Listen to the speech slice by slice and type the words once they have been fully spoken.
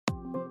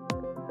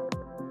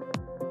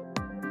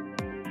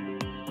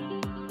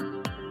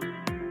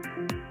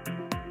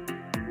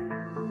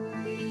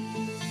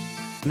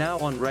Now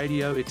on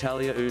Radio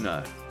Italia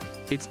Uno.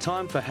 It's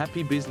time for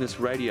Happy Business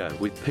Radio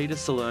with Peter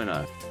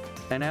Salerno,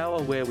 an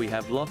hour where we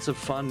have lots of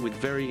fun with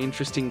very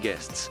interesting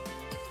guests.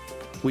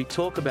 We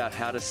talk about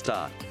how to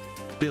start,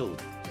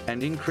 build,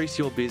 and increase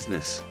your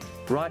business.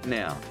 Right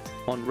now,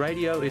 on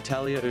Radio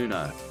Italia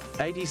Uno,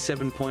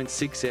 87.6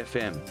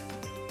 FM.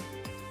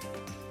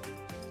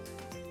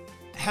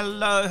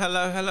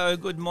 Hello.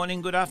 Good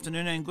morning, good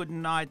afternoon, and good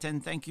night,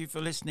 and thank you for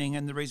listening.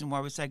 And the reason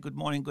why we say good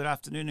morning, good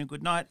afternoon, and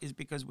good night is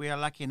because we are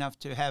lucky enough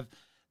to have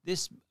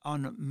this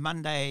on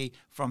Monday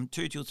from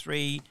 2 till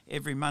 3,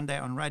 every Monday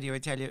on Radio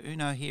Italia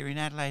Uno here in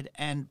Adelaide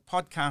and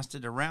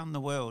podcasted around the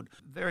world.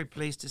 Very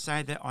pleased to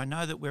say that I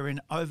know that we're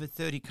in over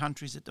 30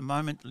 countries at the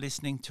moment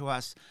listening to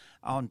us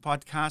on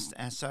podcast.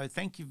 And so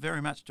thank you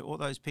very much to all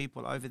those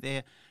people over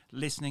there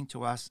listening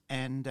to us.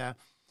 And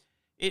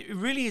it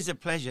really is a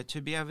pleasure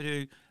to be able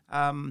to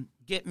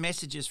get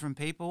messages from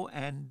people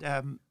and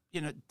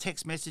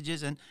text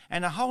messages and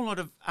a whole lot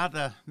of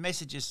other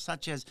messages,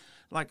 such as,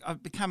 like,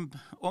 I've become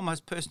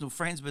almost personal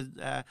friends with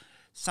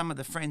some of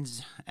the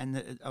friends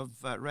of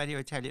Radio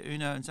Italia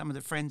Uno and some of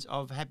the friends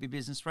of Happy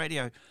Business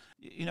Radio.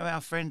 You know,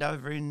 our friend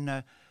over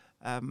in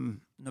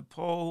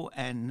Nepal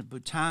and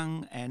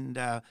Bhutan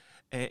and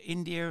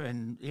India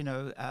and,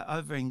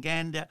 over in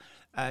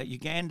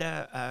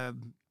Uganda,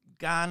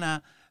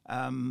 Ghana,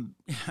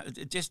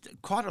 just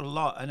quite a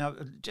lot.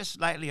 And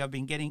just lately I've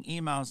been getting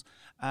emails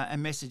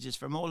and messages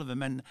from all of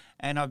them,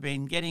 and I've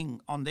been getting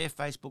on their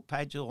Facebook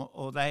page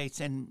or they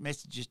send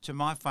messages to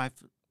my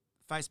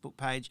Facebook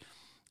page,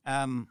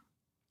 and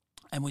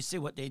we see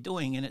what they're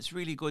doing. And it's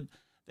really good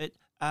that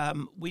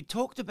we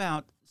talked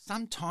about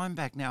some time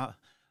back now,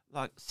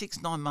 like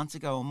 6-9 months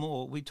ago or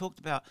more, we talked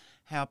about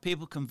how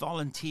people can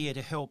volunteer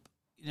to help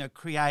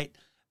create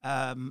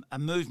a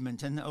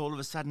movement, and all of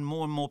a sudden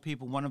more and more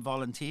people want to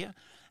volunteer.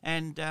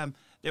 And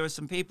there were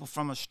some people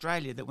from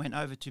Australia that went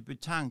over to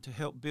Bhutan to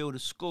help build a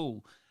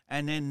school.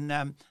 And then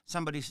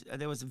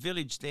there was a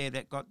village there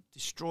that got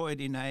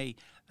destroyed in a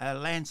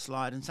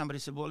landslide, and somebody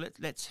said, well,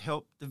 let's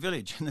help the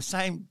village. And the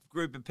same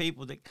group of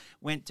people that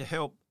went to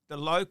help the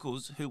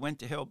locals, who went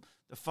to help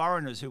the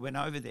foreigners who went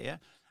over there,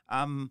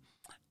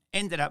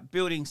 ended up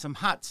building some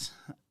huts.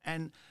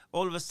 And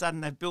all of a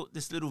sudden they've built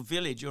this little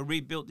village, or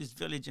rebuilt this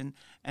village. And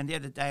the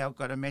other day I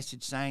got a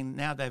message saying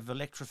now they've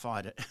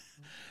electrified it.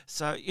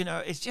 So,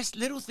 it's just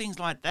little things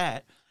like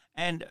that.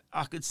 And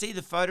I could see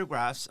the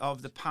photographs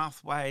of the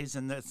pathways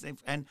and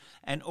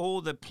and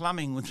all the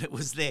plumbing that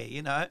was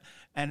there,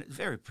 and it's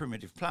very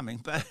primitive plumbing,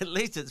 but at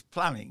least it's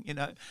plumbing,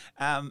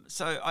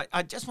 So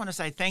I just want to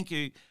say thank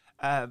you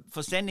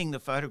for sending the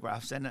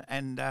photographs.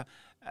 And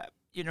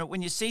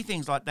when you see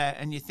things like that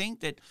and you think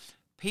that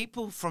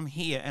people from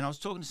here, and I was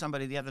talking to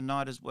somebody the other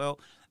night as well,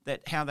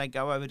 that how they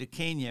go over to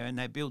Kenya and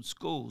they build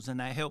schools and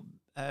they help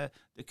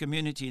the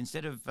community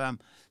instead of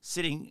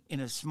sitting in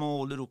a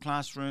small little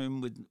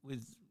classroom with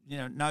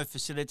no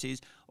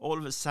facilities. All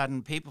of a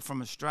sudden, people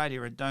from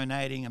Australia are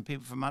donating, and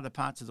people from other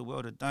parts of the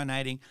world are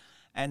donating,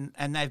 and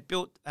they've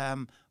built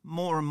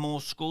more and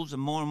more schools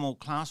and more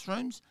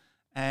classrooms,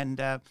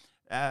 and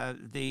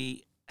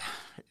it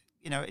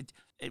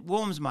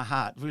warms my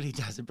heart, really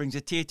does. It brings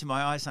a tear to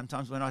my eye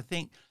sometimes when I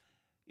think,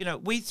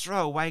 we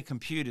throw away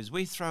computers,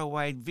 we throw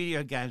away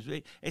video games,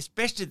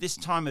 especially this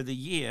time of the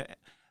year.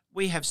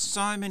 We have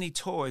so many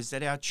toys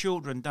that our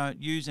children don't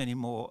use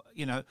anymore,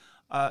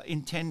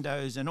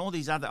 Nintendos and all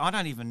these other, I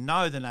don't even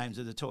know the names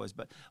of the toys,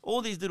 but all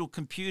these little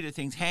computer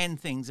things,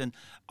 hand things and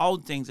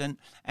old things,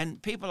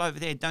 and people over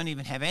there don't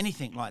even have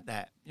anything like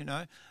that,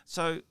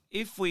 So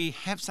if we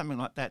have something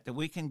like that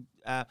we can,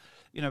 at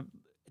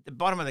the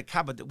bottom of the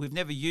cupboard that we've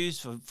never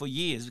used for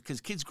years,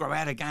 because kids grow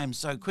out of games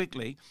so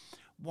quickly,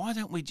 why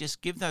don't we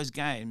just give those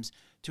games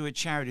to a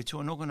charity, to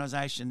an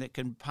organisation that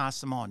can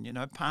pass them on,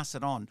 pass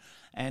it on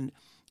and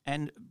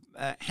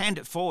hand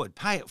it forward,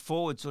 pay it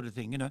forward, sort of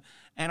thing,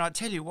 And I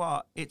tell you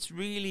what, it's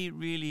really,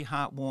 really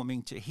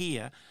heartwarming to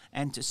hear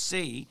and to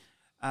see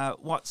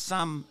what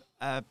some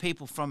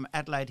people from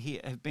Adelaide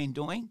here have been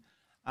doing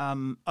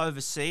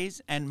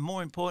overseas. And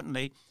more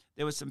importantly,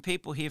 there were some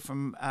people here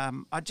from,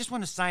 I just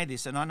want to say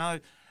this, and I know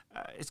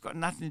it's got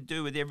nothing to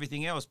do with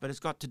everything else, but it's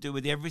got to do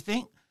with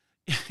everything.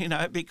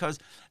 Because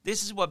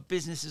this is what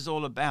business is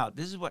all about.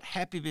 This is what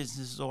happy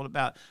business is all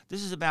about.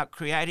 This is about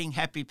creating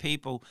happy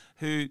people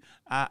who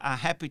are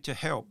happy to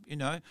help,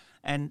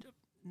 and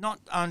not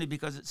only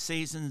because it's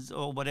seasons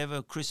or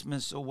whatever,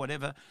 Christmas or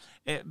whatever,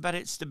 but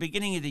it's the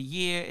beginning of the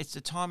year. It's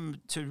the time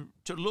to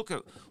look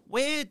at,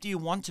 where do you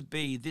want to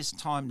be this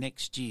time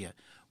next year?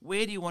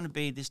 Where do you want to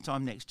be this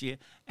time next year?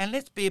 And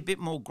let's be a bit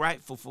more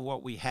grateful for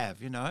what we have,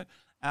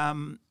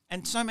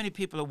 And so many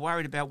people are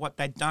worried about what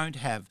they don't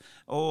have,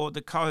 or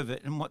the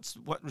COVID, and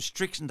what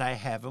restrictions they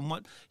have, and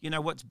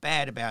what's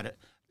bad about it.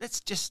 Let's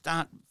just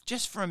start,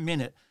 just for a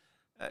minute,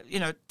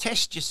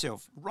 test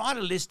yourself. Write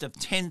a list of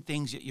 10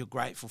 things that you're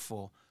grateful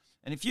for.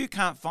 And if you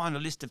can't find a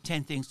list of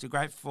 10 things to be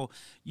grateful for,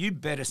 you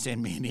better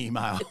send me an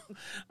email.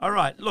 All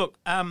right, look,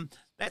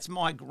 that's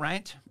my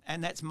rant,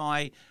 and that's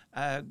my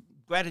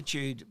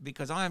gratitude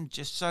because I am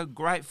just so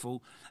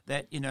grateful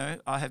that,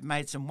 I have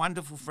made some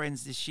wonderful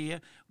friends this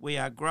year. We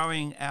are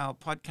growing our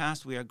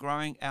podcast. We are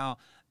growing our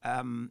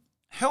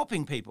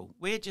helping people.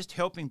 We're just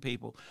helping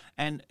people.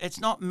 And it's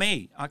not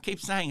me. I keep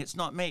saying it's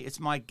not me. It's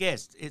my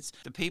guests. It's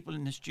the people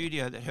in the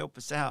studio that help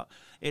us out.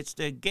 It's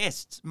the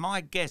guests. My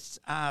guests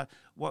are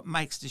what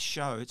makes this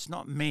show. It's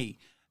not me.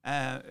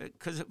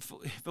 Because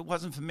if it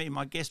wasn't for me,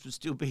 my guest would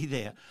still be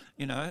there,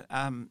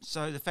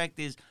 So the fact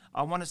is,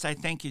 I want to say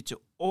thank you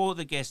to all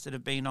the guests that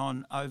have been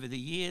on over the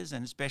years,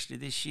 and especially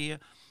this year.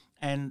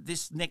 And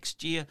this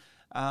next year,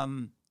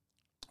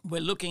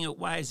 we're looking at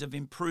ways of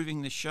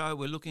improving the show.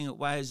 We're looking at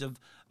ways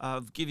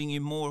of giving you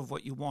more of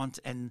what you want,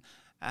 and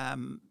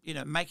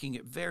making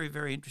it very,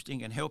 very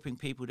interesting and helping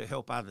people to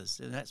help others.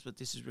 And that's what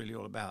this is really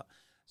all about.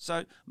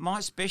 So my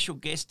special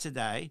guest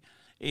today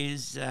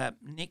is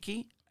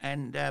Nikki,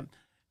 and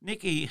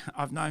Nikki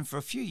I've known for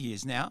a few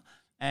years now,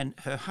 and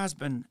her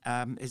husband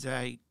is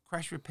a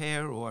crash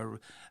repair or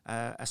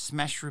a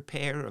smash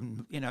repair,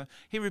 and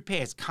he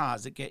repairs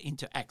cars that get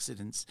into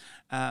accidents.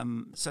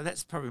 So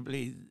that's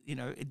probably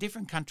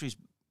different countries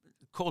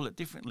call it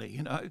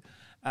differently,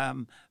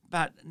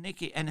 But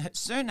Nikki, and her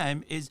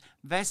surname is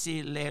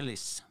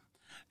Vasileilis.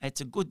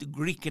 It's a good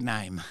Greek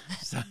name.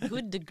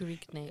 Good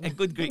Greek name. A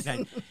good Greek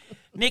name.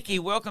 Nikki,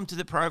 welcome to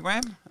the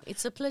program.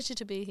 It's a pleasure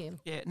to be here.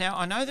 Yeah. Now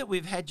I know that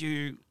we've had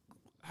you.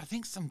 I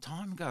think some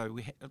time ago,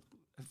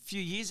 a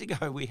few years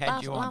ago, we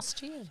had you on.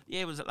 Last year.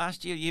 Yeah, was it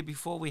last year, year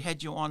before? We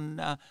had you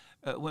on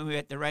when we were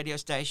at the radio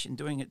station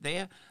doing it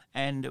there,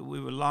 and we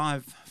were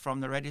live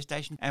from the radio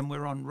station, and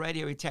we're on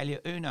Radio Italia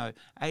Uno,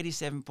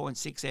 87.6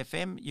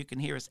 FM. You can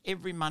hear us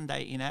every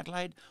Monday in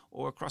Adelaide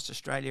or across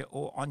Australia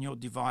or on your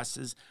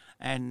devices,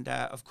 and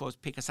of course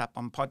pick us up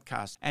on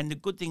podcasts. And the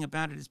good thing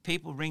about it is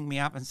people ring me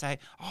up and say,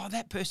 oh,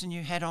 that person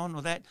you had on,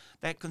 or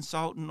that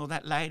consultant or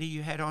that lady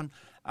you had on,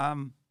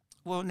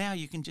 well, now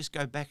you can just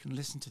go back and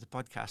listen to the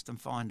podcast and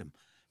find them.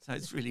 So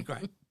it's really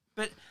great.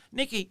 But,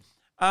 Nikki,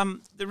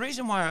 the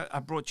reason why I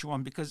brought you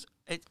on, because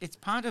it's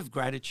part of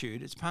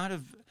gratitude. It's part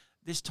of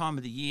this time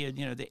of the year,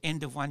 the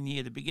end of one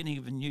year, the beginning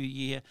of a new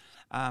year,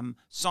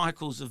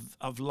 cycles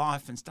of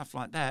life and stuff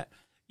like that.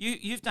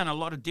 You've done a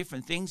lot of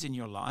different things in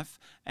your life,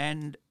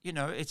 and,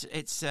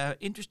 it's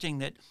interesting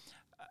that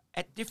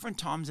at different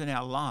times in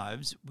our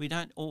lives, we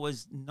don't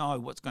always know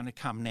what's going to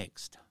come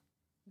next.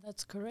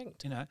 That's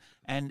correct.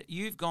 And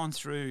you've gone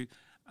through,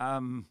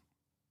 I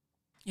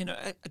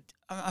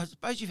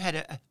suppose you've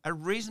had a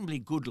reasonably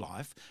good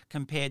life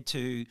compared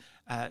to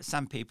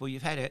some people.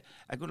 You've had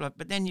a good life,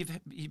 but then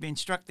you've been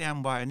struck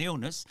down by an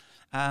illness,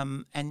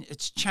 and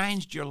it's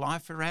changed your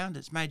life around.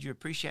 It's made you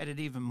appreciate it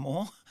even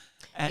more.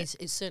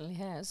 It certainly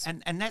has.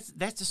 And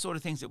that's the sort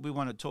of things that we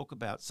want to talk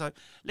about. So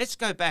let's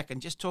go back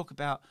and just talk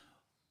about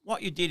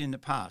what you did in the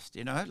past,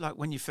 like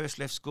when you first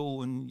left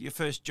school and your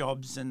first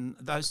jobs and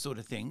those sort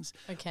of things.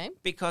 Okay.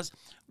 Because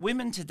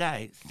women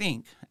today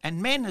think, and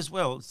men as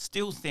well,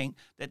 still think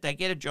that they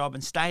get a job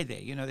and stay there.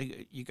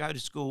 You go to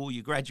school,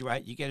 you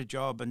graduate, you get a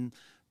job and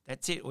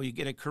that's it, or you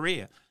get a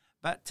career.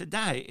 But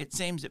today it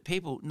seems that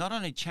people not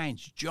only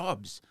change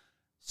jobs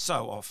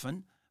so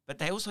often, but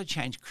they also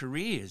change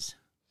careers.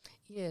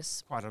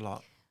 Yes. Quite a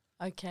lot.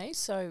 Okay,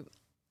 so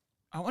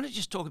I want to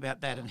just talk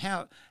about that and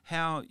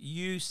how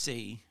you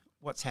see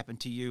what's happened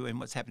to you and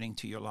what's happening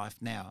to your life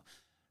now.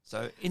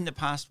 So in the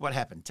past, what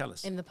happened? Tell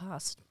us. In the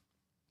past,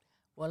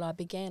 well, I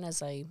began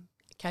as a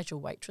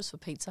casual waitress for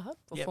Pizza Hut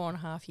for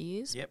 4.5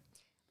 years. Yep.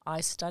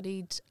 I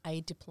studied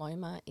a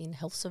diploma in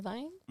health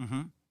surveying.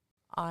 Mm-hmm.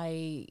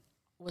 I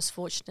was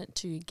fortunate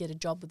to get a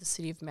job with the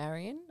City of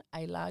Marion,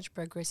 a large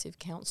progressive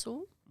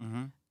council,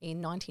 in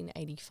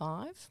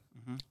 1985.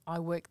 Mm-hmm. I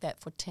worked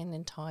that for 10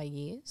 entire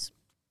years.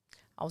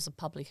 I was a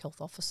public health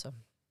officer.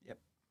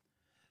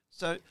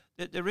 So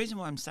the reason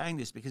why I'm saying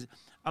this, because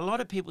a lot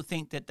of people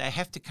think that they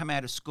have to come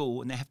out of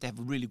school and they have to have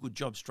a really good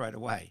job straight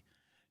away.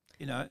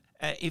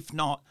 If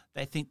not,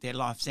 they think their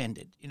life's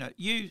ended.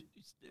 You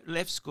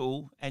left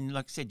school and,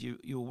 like I said, you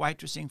were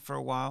waitressing for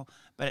a while,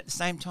 but at the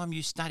same time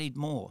you studied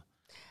more,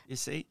 you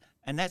see.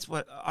 And that's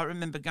what I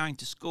remember going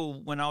to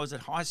school when I was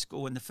at high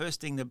school, and the first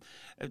thing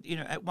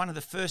at one of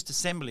the first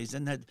assemblies,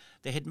 and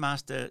the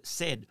headmaster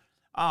said,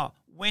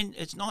 when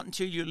it's not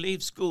until you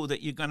leave school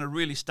that you're going to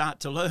really start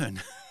to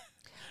learn.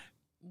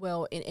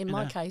 Well, in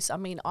my case, I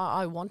mean,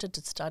 I wanted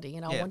to study,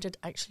 and I wanted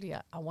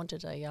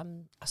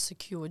a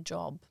secure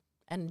job,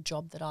 and a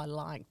job that I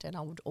liked and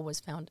I would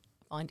always find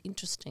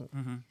interesting.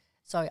 Mm-hmm.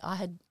 So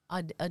I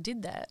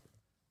did that,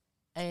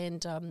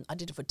 and I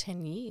did it for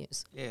 10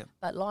 years. Yeah.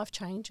 But life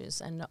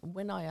changes, and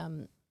when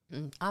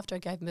after I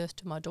gave birth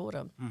to my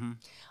daughter,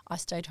 I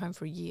stayed home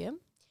for a year,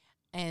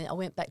 and I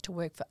went back to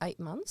work for 8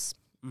 months,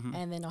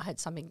 and then I had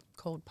something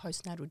called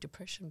postnatal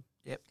depression.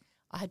 Yep.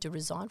 I had to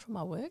resign from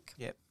my work.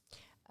 Yep.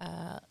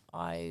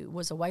 I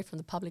was away from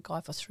the public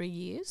eye for 3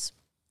 years.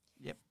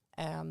 Yep.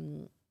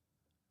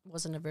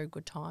 Wasn't a very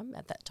good time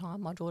at that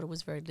time. My daughter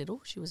was very little.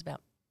 She was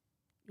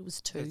it was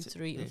 2,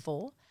 3 and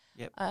 4.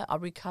 Yep. I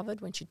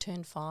recovered when she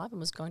turned 5 and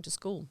was going to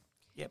school.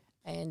 Yep.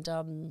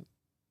 And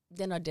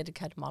then I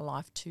dedicated my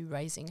life to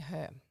raising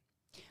her.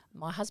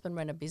 My husband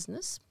ran a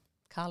business,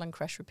 Carlin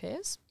Crash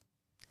Repairs,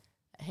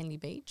 at Henley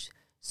Beach.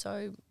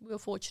 So we were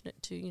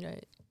fortunate to,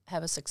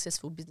 have a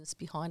successful business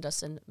behind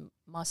us, and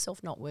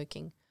myself not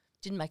working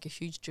didn't make a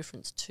huge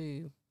difference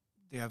to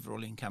the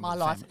overall income my of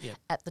the life family. Yep.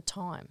 at the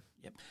time,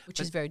 which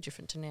is very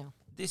different to now.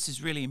 This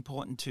is really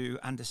important to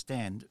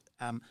understand.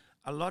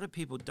 A lot of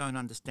people don't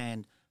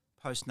understand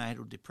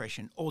postnatal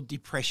depression or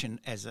depression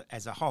as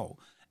a whole,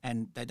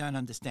 and they don't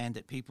understand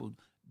that people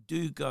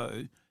do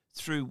go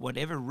through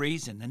whatever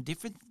reason and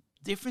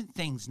different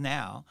things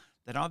now.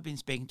 That I've been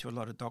speaking to a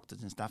lot of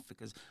doctors and stuff,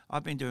 because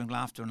I've been doing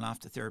laughter and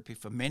laughter therapy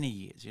for many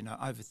years,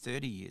 over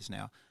 30 years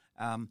now.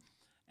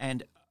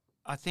 And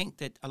I think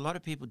that a lot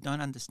of people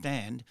don't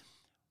understand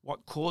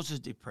what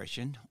causes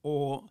depression,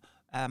 or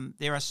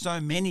there are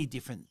so many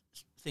different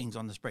things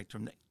on the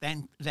spectrum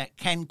that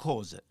can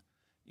cause it,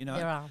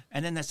 There are.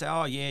 And then they say,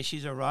 oh, yeah,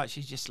 she's all right,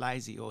 she's just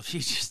lazy, or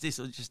she's just this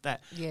or just that.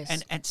 Yes.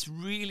 And it's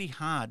really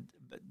hard,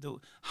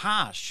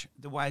 harsh,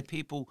 the way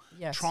people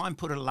Yes. try and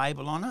put a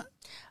label on it.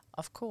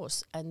 Of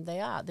course, and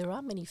there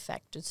are many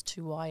factors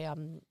to why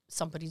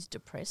somebody's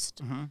depressed,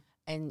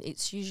 and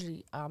it's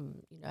usually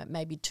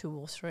maybe 2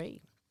 or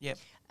 3. Yep.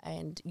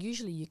 And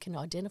usually you can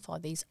identify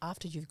these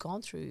after you've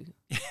gone through,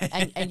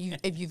 and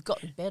if you've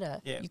gotten better,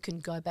 Yep. you can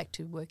go back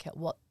to work out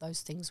what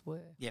those things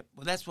were. Yep.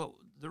 Well, that's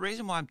the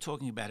reason why I'm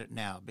talking about it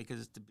now, because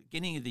it's the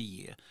beginning of the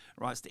year,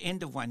 right? It's the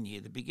end of one year,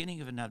 the beginning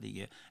of another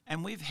year,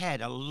 and we've had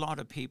a lot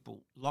of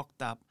people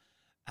locked up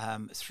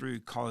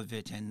through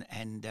COVID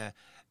and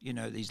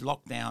these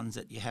lockdowns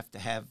that you have to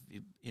have,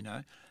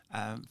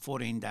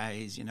 14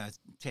 days,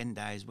 10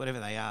 days, whatever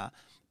they are,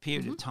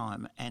 period of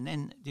time. And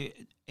then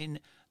in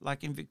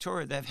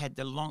Victoria, they've had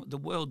the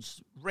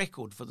world's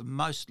record for the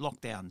most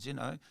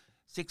lockdowns,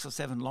 6 or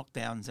 7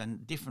 lockdowns,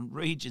 and different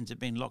regions have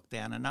been locked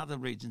down and other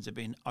regions have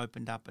been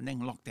opened up and then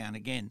locked down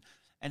again.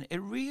 And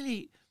it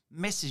really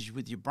messes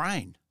with your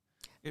brain.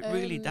 It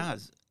really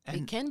does.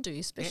 And it can do,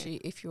 especially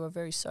if you're a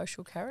very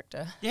social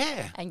character.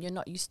 Yeah. And you're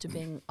not used to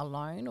being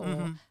alone,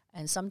 or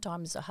and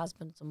sometimes the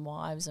husbands and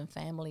wives and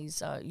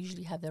families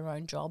usually have their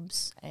own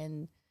jobs,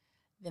 and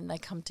then they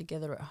come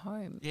together at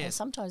home. Yes. And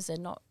sometimes they're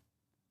not,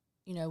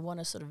 want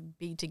to sort of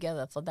be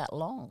together for that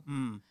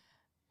long.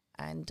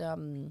 And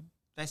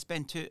they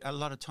spend a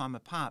lot of time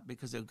apart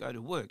because they'll go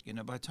to work.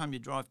 By the time you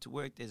drive to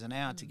work, there's an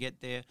hour to get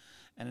there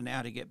and an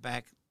hour to get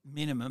back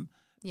minimum.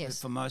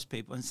 yes, For most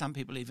people, and some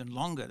people even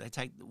longer. They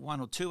take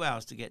 1 or 2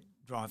 hours to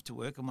drive to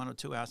work and 1 or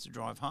 2 hours to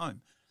drive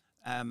home.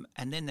 And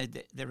then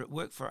they're at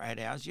work for 8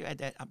 hours. You add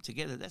that up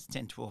together, that's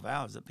 10, 12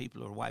 hours that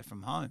people are away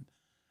from home.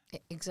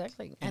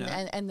 exactly.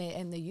 And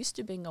they're used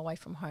to being away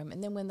from home,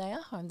 and then when they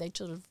are home, they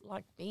sort of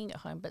like being at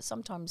home, but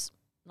sometimes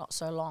not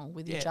so long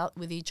with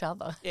each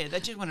other. Yeah, they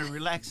just want to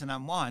relax and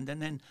unwind,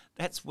 and then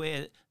that's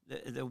where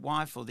the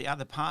wife or the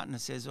other partner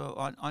says,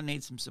 oh, I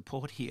need some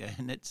support here,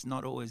 and it's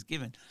not always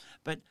given.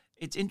 But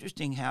it's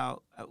interesting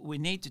how we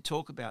need to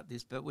talk about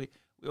this, but we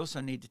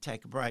also need to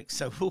take a break.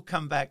 So we'll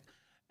come back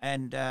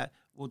and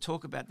we'll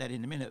talk about that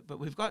in a minute. But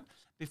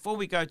before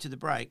we go to the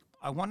break,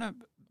 I want to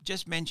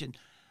just mention,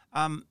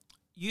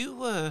 you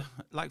were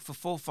for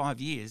 4 or 5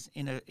 years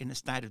in a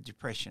state of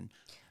depression.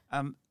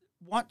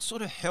 What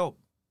sort of help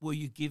were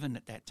you given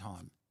at that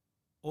time?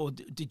 Or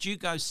did you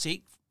go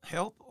seek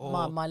help?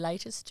 Or My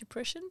latest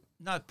depression?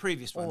 No,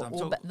 previous one.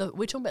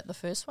 We're talking about the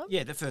first one?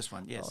 Yeah, the first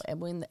one, yes. And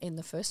when in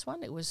the first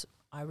one,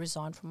 I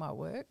resigned from my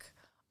work.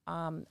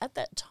 At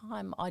that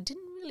time, I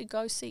didn't really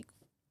go seek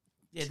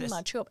too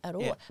much help at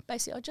all. Yeah.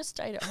 Basically, I just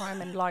stayed at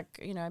home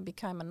and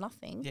became a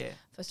nothing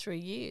for 3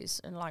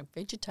 years and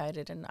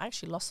vegetated, and I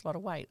actually lost a lot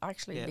of weight. I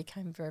actually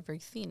became very, very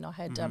thin. I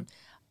had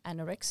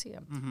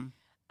anorexia.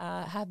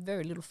 Have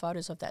very little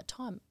photos of that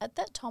time. At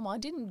that time, I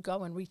didn't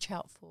go and reach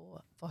out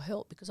for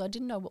help because I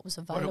didn't know what was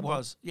available. What it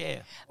was,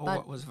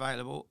 what was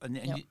available.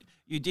 And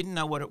you didn't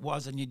know what it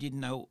was, and you didn't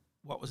know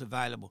what was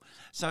available.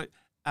 So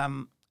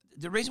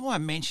the reason why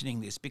I'm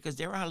mentioning this, because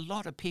there are a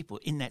lot of people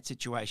in that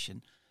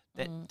situation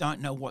that don't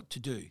know what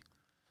to do.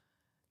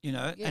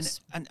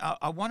 Yes. And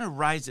I want to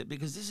raise it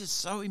because this is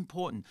so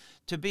important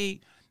to be,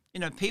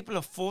 people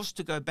are forced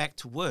to go back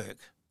to work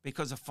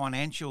because of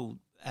financial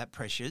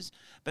pressures,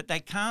 but they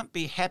can't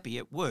be happy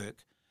at work,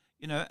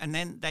 and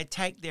then they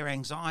take their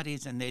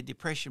anxieties and their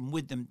depression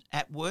with them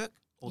at work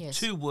or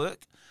to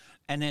work,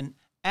 and then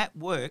at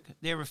work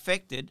they're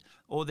affected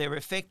or they're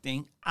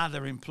affecting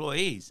other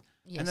employees.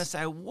 Yes. And they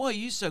say, why are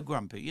you so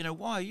grumpy?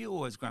 Why are you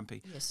always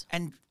grumpy? Yes.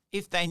 And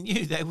if they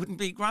knew, they wouldn't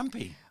be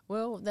grumpy.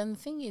 Well, then the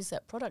thing is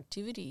that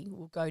productivity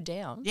will go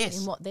down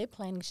in what they're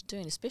planning to do,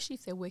 and especially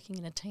if they're working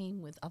in a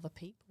team with other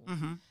people.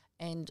 Mm-hmm.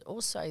 And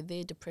also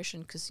their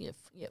depression, because you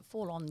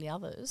fall on the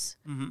others.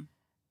 Mm-hmm.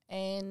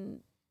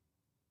 And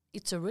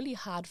it's a really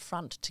hard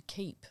front to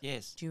keep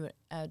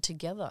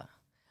together.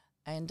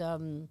 And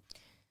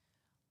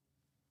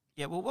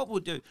well, what we'll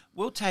do,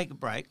 we'll take a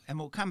break and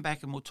we'll come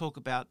back and we'll talk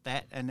about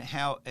that and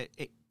how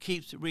it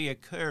keeps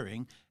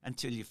reoccurring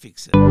until you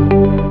fix it.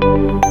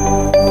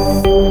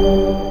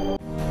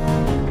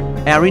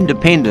 Our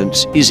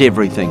independence is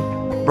everything.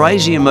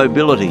 Brazier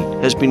Mobility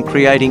has been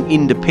creating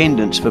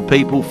independence for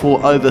people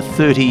for over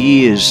 30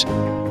 years.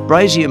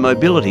 Brazier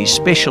Mobility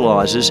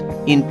specialises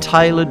in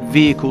tailored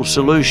vehicle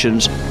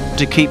solutions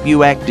to keep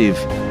you active,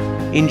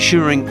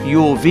 ensuring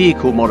your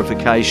vehicle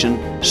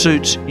modification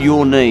suits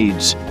your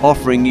needs,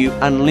 offering you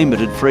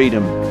unlimited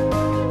freedom.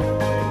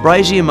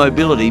 Brazier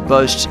Mobility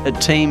boasts a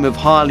team of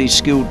highly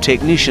skilled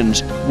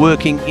technicians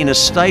working in a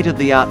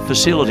state-of-the-art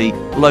facility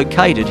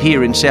located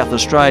here in South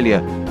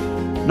Australia.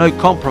 No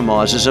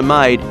compromises are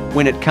made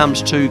when it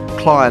comes to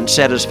client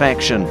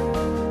satisfaction.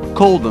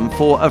 Call them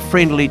for a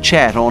friendly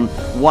chat on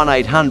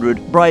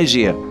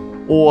 1800-BRAZIER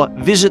or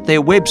visit their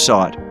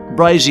website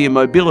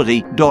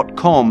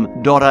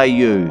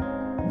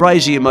braziermobility.com.au.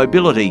 Brazier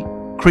Mobility,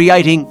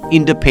 creating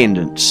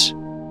independence.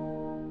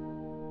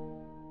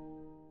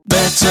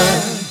 Better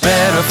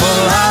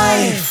for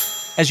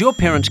life. As your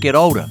parents get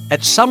older,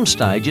 at some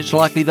stage it's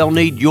likely they'll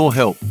need your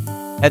help.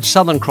 At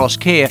Southern Cross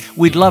Care,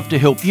 we'd love to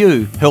help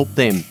you help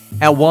them.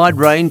 Our wide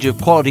range of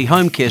quality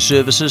home care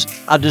services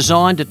are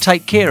designed to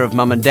take care of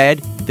mum and dad,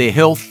 their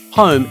health,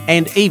 home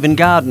and even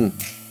garden.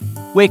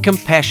 We're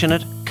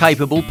compassionate,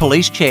 capable,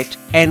 police-checked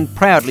and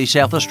proudly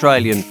South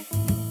Australian.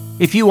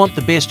 If you want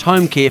the best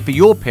home care for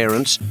your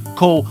parents,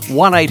 call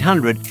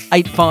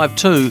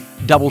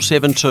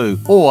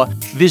 1800-852-772 or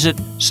visit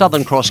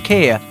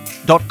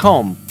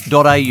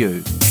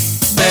southerncrosscare.com.au.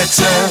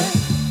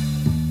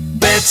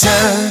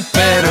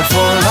 Better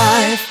for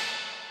life.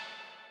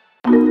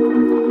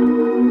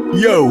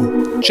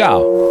 Yo!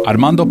 Ciao,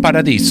 Armando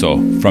Paradiso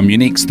from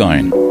Unique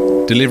Stone,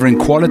 delivering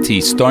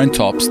quality stone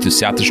tops to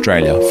South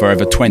Australia for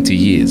over 20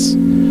 years.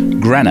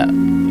 Granite,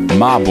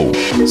 marble,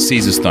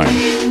 Caesar stone,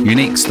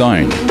 unique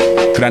stone,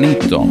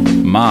 granito,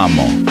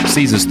 marmo,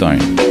 Caesar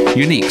stone,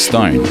 unique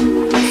stone.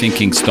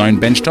 Thinking stone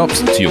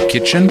benchtops to your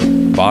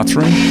kitchen,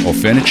 bathroom or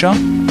furniture?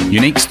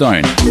 Unique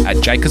Stone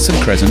at Jacobson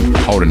Crescent,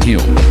 Holden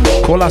Hill.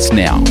 Call us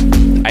now,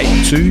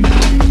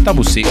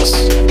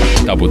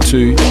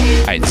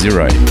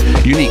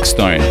 8266-2280. Unique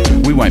Stone,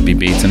 we won't be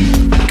beaten.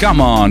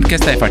 Come on, che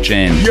stai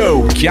facendo?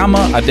 Yo!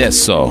 Chiama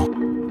adesso.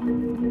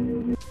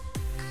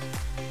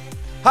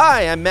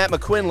 Hi, I'm Matt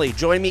McQuinley.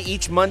 Join me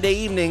each Monday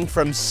evening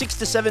from 6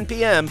 to 7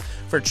 p.m.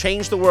 for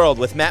Change the World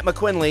with Matt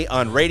McQuinley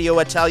on Radio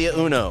Italia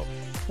Uno.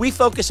 We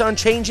focus on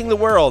changing the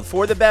world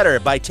for the better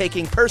by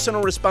taking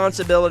personal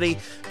responsibility,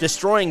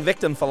 destroying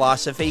victim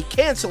philosophy,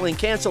 canceling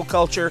cancel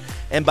culture,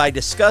 and by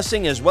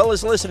discussing as well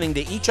as listening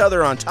to each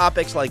other on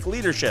topics like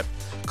leadership,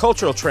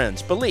 cultural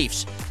trends,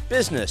 beliefs,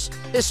 business,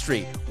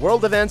 history,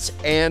 world events,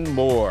 and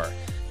more.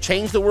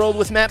 Change the World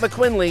with Matt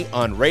McQuinley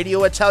on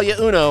Radio Italia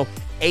Uno,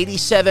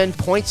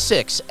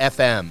 87.6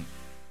 FM.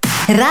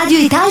 Radio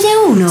Italia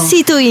 1.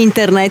 Sito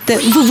internet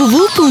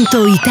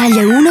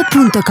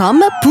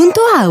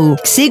www.italia1.com.au.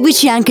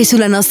 Seguici anche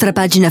sulla nostra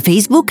pagina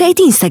Facebook ed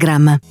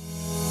Instagram.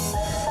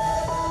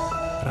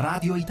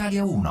 Radio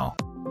Italia 1.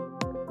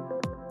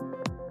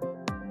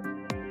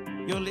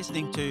 You're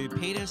listening to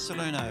Peter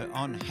Salerno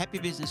on Happy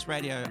Business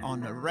Radio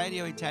on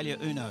Radio Italia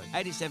Uno,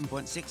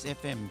 87.6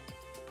 FM.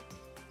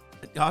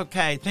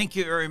 Okay, thank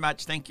you very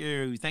much. Thank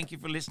you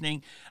for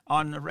listening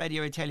on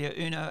Radio Italia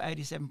Uno,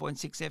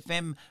 87.6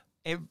 FM.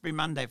 Every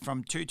Monday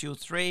from 2 till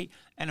 3,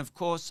 and of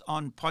course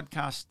on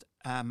podcast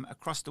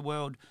across the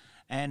world.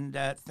 And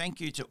thank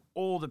you to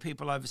all the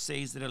people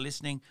overseas that are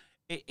listening.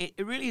 It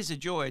really is a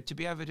joy to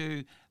be able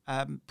to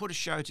put a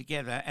show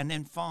together and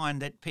then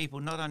find that people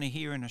not only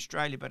here in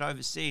Australia but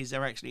overseas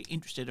are actually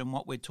interested in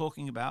what we're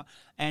talking about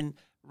and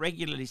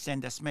regularly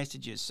send us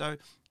messages. So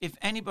if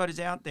anybody's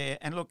out there,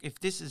 and look, if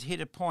this has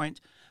hit a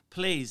point,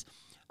 please,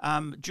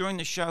 during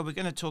the show, we're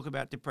going to talk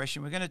about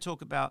depression. We're going to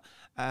talk about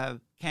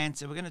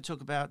cancer. We're going to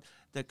talk about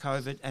the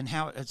COVID and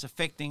how it's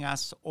affecting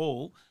us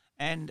all.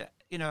 And,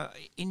 you know,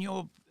 in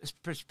your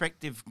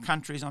prospective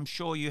countries, I'm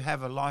sure you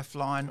have a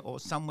lifeline or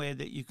somewhere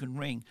that you can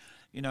ring.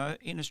 You know,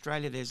 in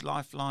Australia, there's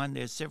Lifeline.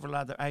 There's several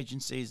other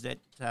agencies that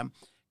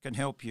can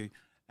help you.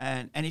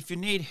 And if you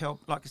need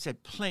help, like I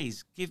said,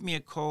 please give me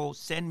a call,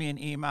 send me an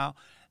email.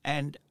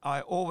 And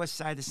I always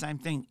say the same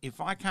thing. If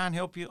I can't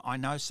help you, I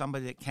know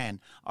somebody that can.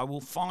 I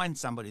will find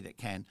somebody that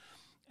can.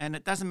 And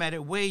it doesn't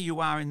matter where you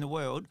are in the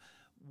world,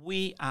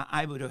 we are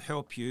able to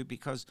help you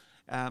because,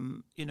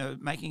 you know,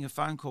 making a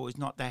phone call is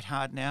not that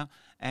hard now.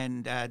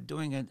 And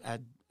doing a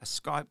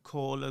Skype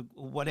call or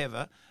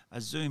whatever,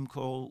 a Zoom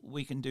call,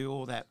 we can do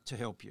all that to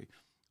help you.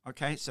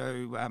 Okay,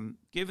 so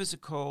give us a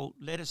call.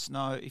 Let us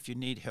know if you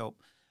need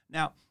help.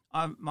 Now,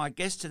 my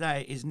guest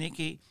today is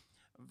Nikki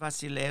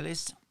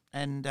Vasilelis.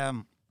 And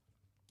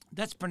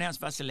that's pronounced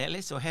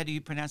Vasilelis, or how do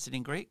you pronounce it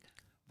in Greek?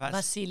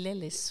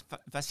 Vasilelis.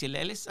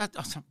 Vasilelis? I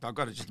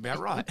got it just about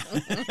right.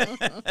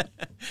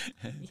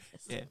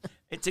 Yes. Yeah,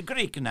 it's a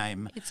Greek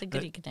name. It's a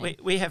Greek name.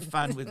 We have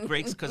fun with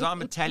Greeks because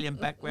I'm Italian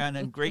background,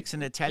 and Greeks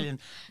and Italian,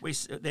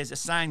 there's a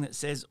saying that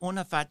says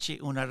una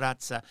faccia, una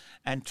razza,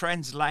 and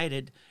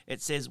translated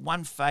it says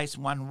one face,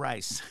 one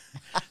race.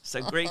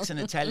 So Greeks and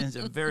Italians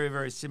are very,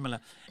 very similar.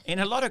 In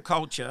a lot of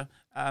culture,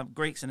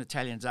 Greeks and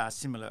Italians are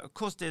similar. Of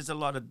course, there's a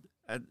lot of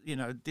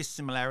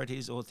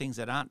dissimilarities or things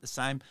that aren't the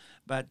same,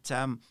 but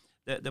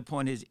the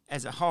point is,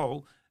 as a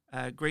whole,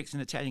 Greeks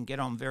and Italian get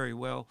on very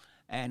well,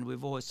 and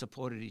we've always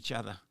supported each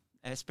other,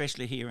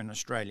 especially here in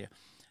Australia.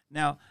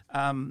 Now,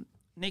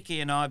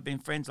 Nikki and I have been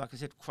friends, like I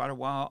said, quite a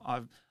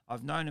while.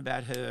 I've known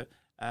about her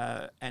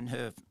and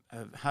her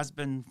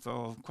husband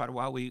for quite a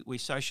while. We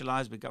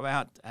socialise, we go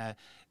out.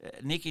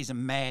 Nikki's a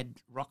mad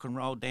rock and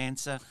roll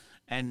dancer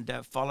and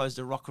follows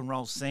the rock and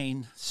roll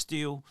scene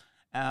still.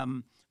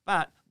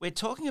 But we're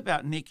talking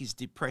about Nikki's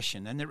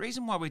depression. And the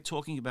reason why we're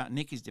talking about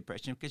Nikki's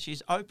depression is because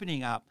she's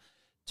opening up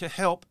to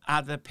help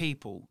other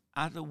people,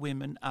 other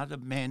women, other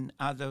men,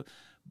 other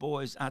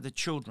boys, other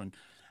children.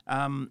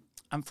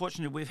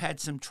 Unfortunately, we've had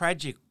some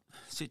tragic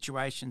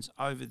situations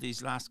over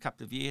these last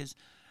couple of years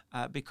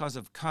because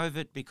of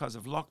COVID, because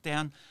of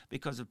lockdown,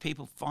 because of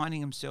people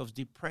finding themselves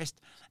depressed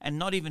and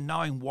not even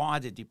knowing why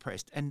they're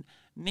depressed. And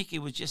Nikki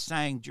was just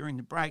saying during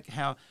the break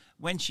how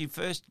when she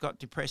first got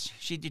depressed,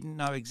 she didn't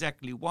know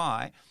exactly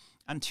why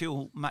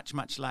until much,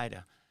 much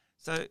later.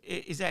 So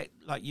is that,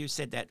 like you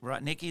said that,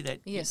 right, Nikki? That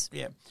yes.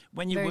 Yeah.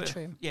 When you Very were,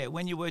 true. Yeah,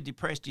 when you were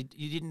depressed, you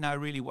didn't know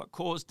really what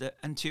caused it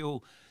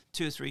until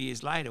 2 or 3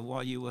 years later,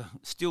 while you were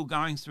still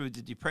going through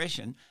the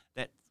depression.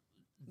 That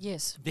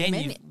yes.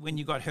 then when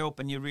you got help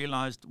and you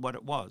realised what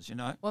it was, you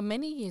know. Well,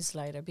 many years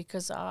later,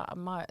 because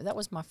that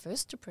was my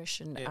first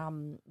depression. Yeah.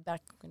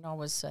 Back when I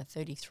was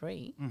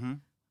 33. Mm-hmm.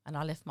 And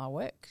I left my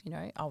work,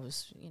 I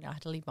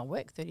had to leave my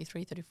work,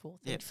 33, 34,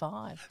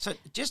 35. So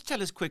just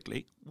tell us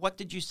quickly, what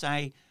did you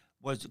say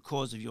was the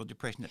cause of your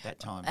depression at that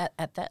time?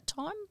 At that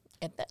time,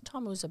 it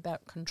was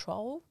about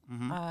control.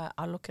 Mm-hmm.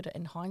 I look at it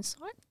in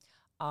hindsight.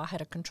 I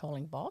had a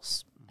controlling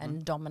boss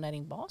and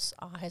dominating boss.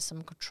 I had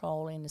some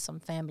control in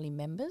some family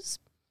members.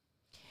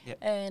 Yep.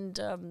 And,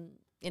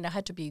 I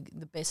had to be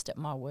the best at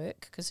my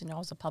work because, I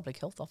was a public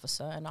health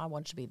officer and I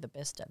wanted to be the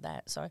best at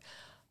that. So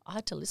I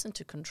had to listen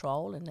to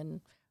control, and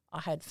then I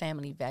had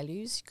family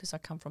values because I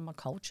come from a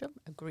culture,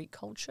 a Greek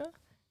culture.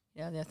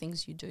 There are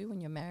things you do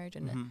when you're married,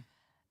 and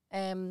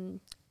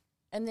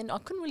then I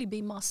couldn't really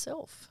be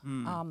myself.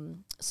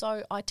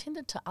 So I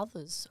tended to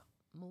others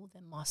more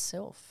than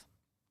myself.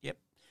 Yep,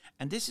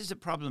 and this is a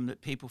problem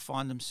that people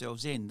find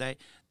themselves in.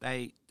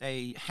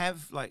 They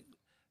have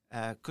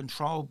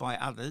control by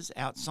others,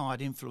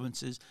 outside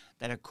influences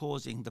that are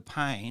causing the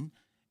pain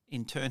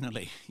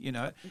internally.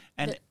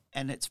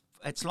 And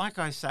it's like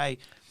I say.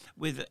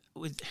 With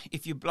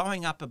if you're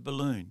blowing up a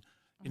balloon,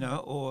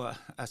 or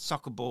a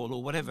soccer ball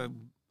or whatever,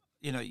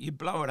 you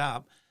blow it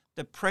up,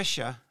 the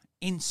pressure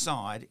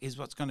inside is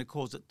what's going to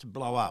cause it to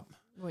blow up.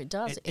 Well, it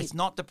does. It's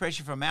not the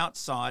pressure from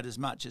outside as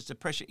much as the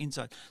pressure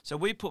inside. So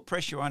we put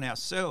pressure on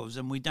ourselves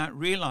and we don't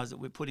realise that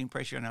we're putting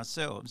pressure on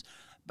ourselves.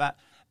 But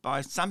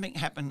by something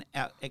happening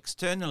out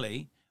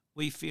externally,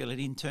 we feel it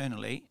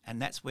internally,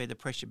 and that's where the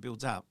pressure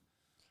builds up.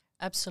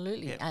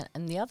 Absolutely. Yep.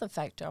 And the other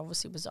factor,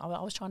 obviously, was I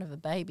was trying to have a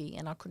baby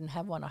and I couldn't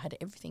have one. I had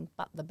everything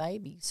but the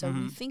baby. So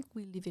we think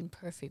we live in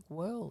perfect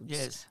worlds,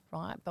 Yes.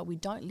 right? But we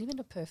don't live in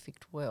a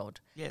perfect world.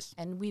 Yes.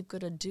 And we've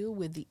got to deal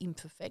with the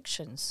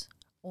imperfections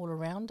all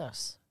around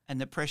us. And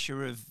the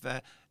pressure of,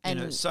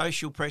 And-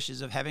 social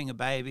pressures of having a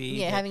baby.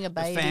 Yeah, having a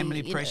baby, The family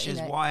you know, pressures.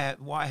 you know, Why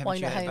haven't Why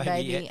you not had have a a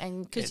baby baby? yet?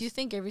 And because Yes. you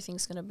think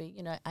everything's going to be,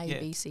 A, Yeah.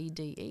 B, C,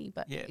 D, E,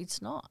 but Yeah. it's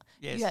not.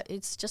 Yes.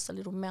 It's just a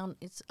little mountain.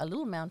 It's a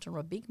little mountain or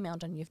a big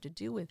mountain you have to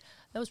deal with.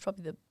 That was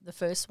probably the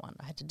first one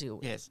I had to deal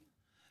with. Yes.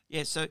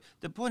 Yeah, so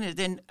the point is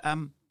then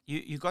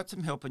you got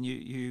some help and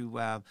you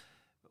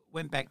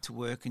went back to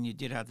work and you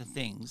did other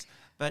things.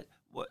 But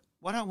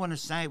what I want to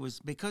say was,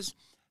 because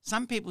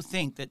some people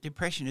think that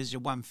depression is your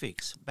one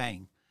fix,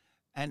 bang.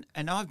 And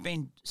I've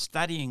been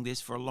studying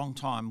this for a long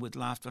time with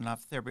laughter and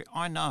laughter therapy.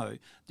 I know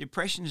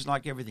depression is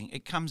like everything.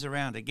 It comes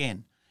around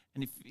again.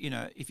 And if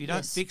you don't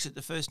Yes. fix it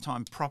the first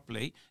time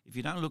properly, if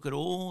you don't look at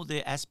all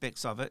the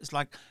aspects of it, it's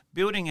like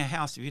building a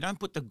house. If you don't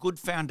put the good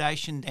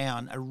foundation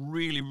down, a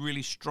really,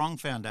 really strong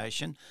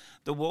foundation,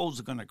 the walls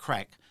are going to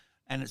crack.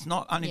 And it's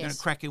not only going Yes.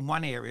 to crack in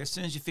one area. As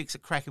soon as you fix a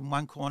crack in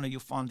one corner, you'll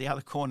find the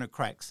other corner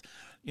cracks,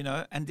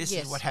 and this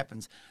Yes. is what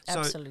happens.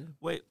 Absolutely.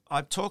 So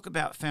I talk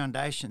about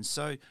foundations.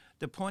 So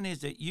the point is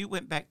that you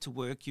went back to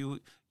work.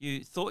 You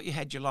thought you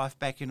had your life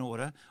back in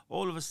order.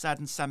 All of a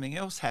sudden, something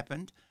else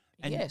happened.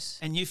 And, Yes.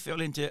 and you fell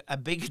into a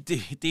bigger,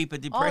 deeper Oh,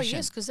 depression.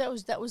 yes, because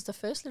that was the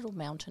first little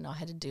mountain I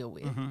had to deal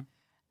with.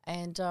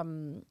 And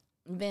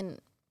then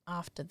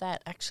after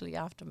that, actually,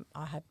 after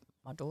I had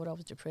my daughter, I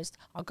was depressed.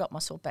 I got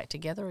myself back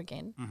together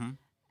again.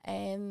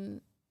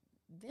 And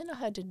then I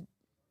had to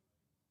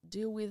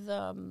deal with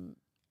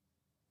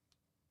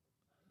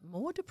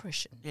more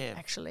depression, Yeah.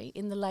 actually,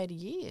 in the later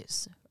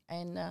years.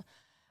 And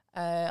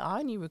I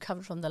only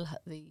recovered from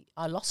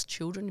I lost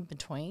children in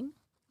between.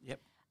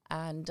 Yep.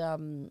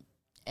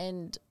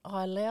 And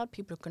I allowed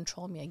people to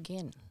control me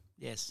again.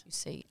 Yes. You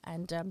see,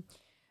 and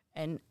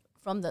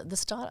from the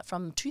start,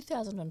 from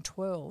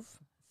 2012,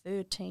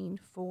 13,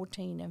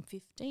 14, and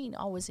 15,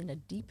 I was in a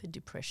deeper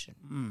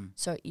depression.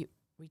 So it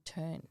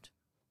returned.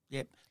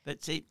 Yep.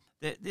 But see,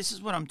 this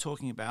is what I'm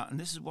talking about, and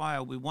this is why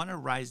we want to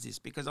raise this,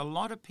 because a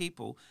lot of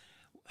people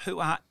who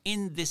are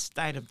in this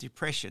state of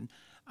depression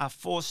are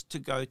forced to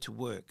go to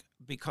work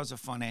because of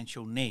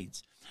financial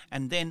needs.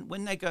 And then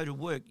when they go to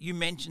work, you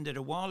mentioned it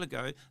a while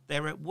ago,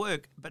 they're at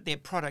work, but their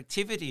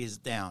productivity is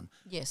down.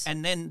 Yes.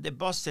 And then the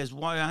boss says,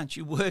 why aren't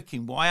you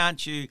working? Why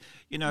aren't you,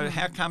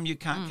 how come you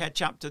can't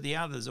catch up to the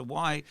others? Or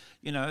why,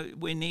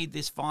 we need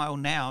this file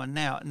now and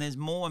now. And there's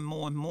more and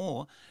more and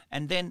more.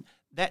 And then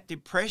that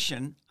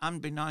depression,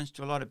 unbeknownst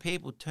to a lot of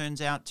people,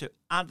 turns out to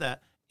other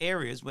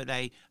areas where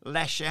they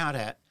lash out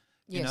at,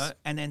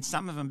 and then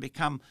some of them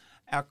become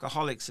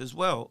alcoholics as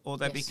well, or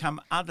they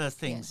become other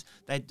things.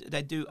 Yeah.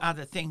 They do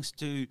other things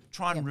to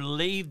try and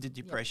relieve the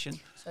depression.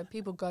 So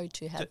people go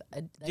to have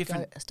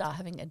start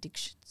having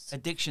addictions.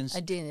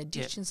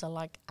 Addictions are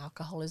like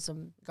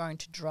alcoholism, going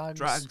to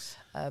drugs,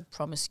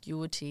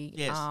 promiscuity,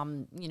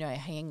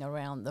 hanging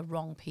around the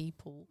wrong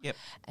people. Yep.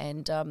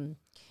 And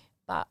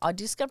but I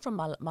discovered from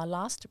my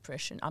last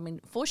depression, I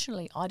mean,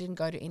 fortunately, I didn't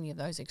go to any of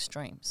those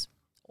extremes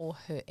or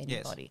hurt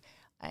anybody. Yes.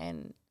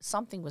 And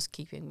something was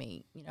keeping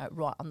me,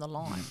 right on the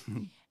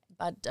line.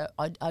 But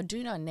I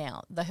do know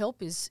now the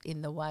help is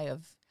in the way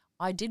of,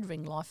 I did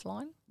ring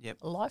Lifeline. Yep.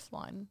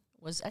 Lifeline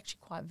was actually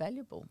quite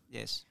valuable.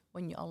 Yes.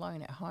 When you're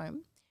alone at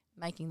home,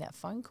 making that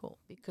phone call,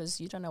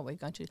 because you don't know what you're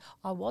going to do.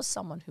 I was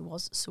someone who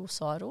was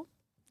suicidal.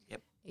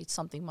 Yep. It's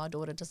something my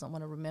daughter doesn't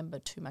want to remember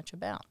too much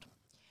about.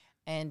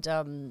 And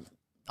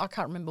I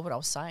can't remember what I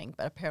was saying,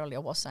 but apparently I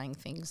was saying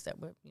things that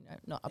were,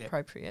 not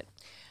appropriate.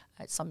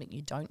 It's something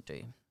you don't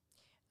do.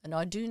 And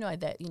I do know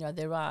that,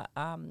 there are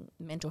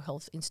mental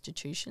health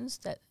institutions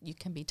that you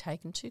can be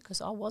taken to,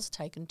 because I was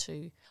taken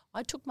to,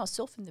 I took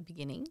myself in the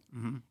beginning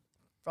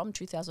from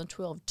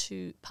 2012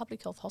 to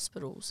public health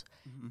hospitals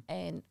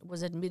and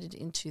was admitted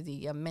into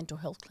the mental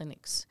health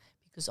clinics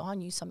because I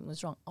knew something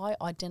was wrong. I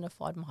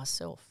identified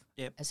myself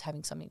as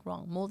having something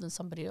wrong more than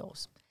somebody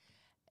else.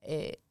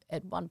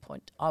 At one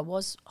point, I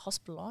was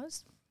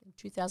hospitalised in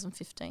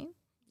 2015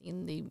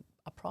 in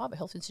a private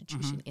health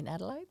institution in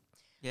Adelaide.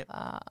 Yep.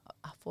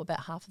 For about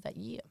half of that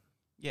year.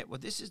 Yeah, well,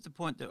 this is the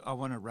point that I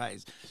want to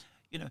raise.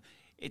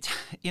 It's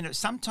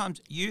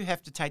sometimes you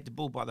have to take the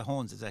bull by the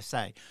horns, as they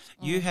say.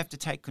 You have to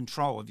take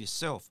control of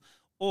yourself,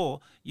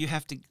 or you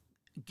have to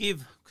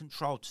give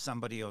control to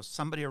somebody else,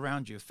 somebody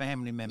around you, a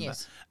family member,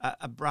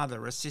 a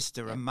brother, a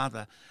sister, a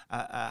mother,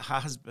 a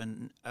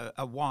husband,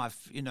 a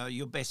wife,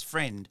 your best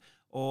friend,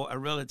 or a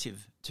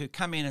relative, to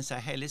come in and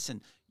say, hey,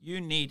 listen, you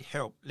need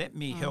help. Let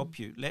me help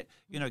you.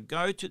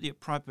 Go to the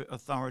appropriate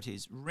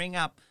authorities. Ring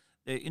up,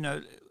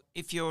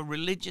 if you're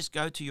religious,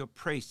 go to your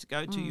priest,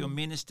 go to your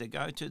minister,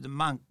 go to the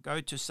monk, go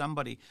to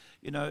somebody,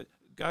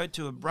 go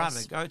to a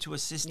brother, go to a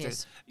sister,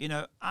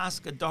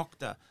 ask a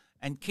doctor,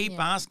 and keep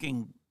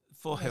asking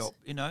for help,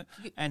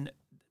 and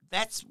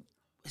it's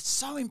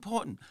so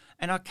important.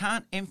 And I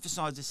can't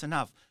emphasize this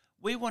enough.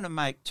 We want to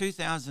make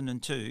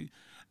 2002,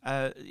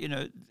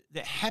 the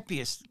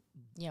happiest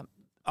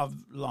of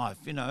life.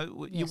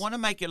 You want to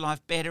make your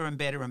life better and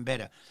better and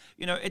better.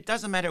 It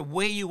doesn't matter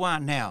where you are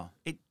now.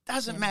 It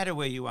doesn't matter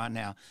where you are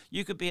now.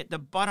 You could be at the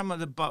bottom of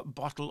the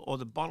bottle or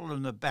the bottom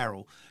of the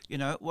barrel.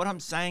 What I'm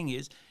saying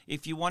is,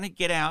 if you want to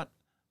get out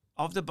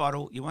of the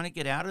bottle, you want to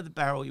get out of the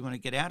barrel, you want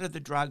to get out of the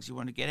drugs, you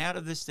want to get out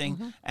of this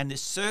thing and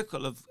this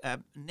circle of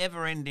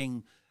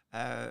never-ending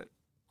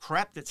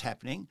crap that's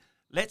happening,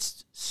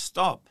 let's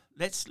stop.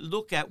 Let's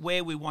look at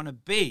where we want to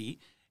be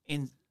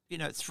in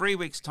 3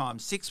 weeks' time,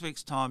 6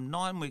 weeks' time,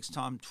 9 weeks'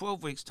 time,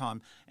 12 weeks'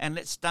 time, and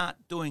let's start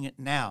doing it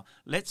now.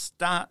 Let's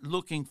start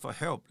looking for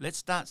help. Let's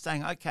start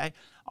saying, okay,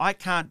 I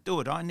can't do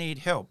it. I need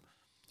help.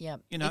 Yeah,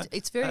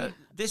 it's very...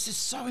 this is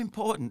so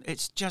important.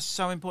 It's just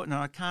so important,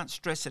 and I can't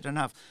stress it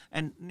enough.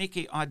 And,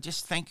 Nikki, I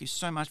just thank you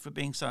so much for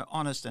being so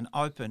honest and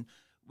open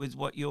with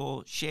what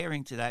you're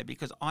sharing today,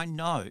 because I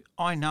know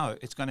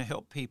it's going to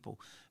help people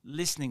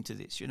listening to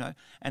this,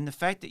 and the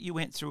fact that you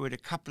went through it a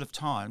couple of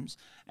times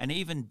and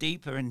even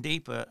deeper and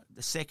deeper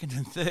the second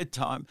and third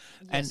time,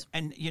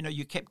 and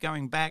you kept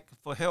going back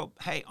for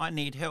help. Hey, I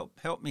need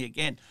help me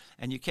again.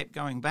 And you kept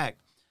going back,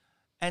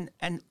 and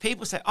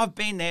people say, I've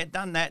been there,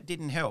 done that,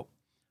 didn't help.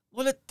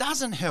 Well, it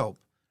doesn't help.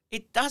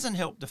 It doesn't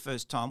help the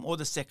first time or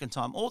the second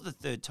time or the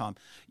third time.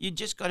 You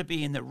just got to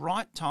be in the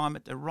right time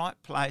at the right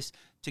place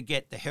to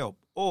get the help,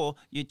 or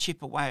you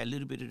chip away a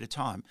little bit at a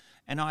time.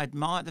 And I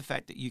admire the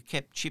fact that you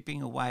kept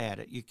chipping away at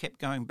it. You kept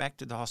going back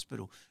to the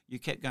hospital. You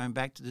kept going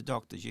back to the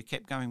doctors. You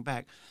kept going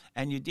back,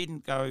 and you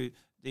didn't go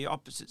the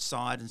opposite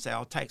side and say,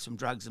 I'll take some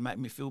drugs and make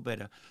me feel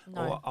better,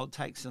 or I'll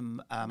take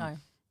some,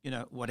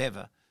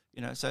 whatever.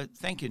 So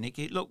thank you,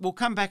 Nikki. Look, we'll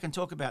come back and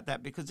talk about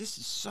that, because this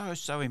is so,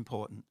 so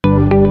important.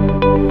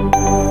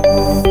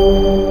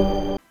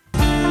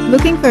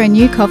 Looking for a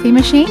new coffee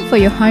machine for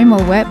your home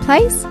or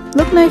workplace?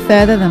 Look no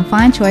further than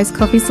Fine Choice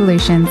Coffee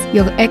Solutions,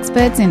 your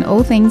experts in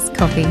all things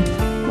coffee.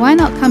 Why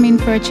not come in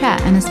for a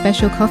chat and a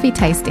special coffee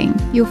tasting?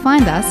 You'll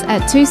find us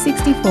at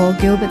 264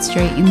 Gilbert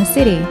Street in the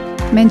city.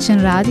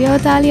 Mention Radio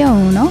Italia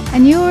Uno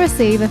and you will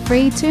receive a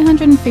free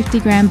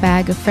 250-gram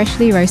bag of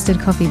freshly roasted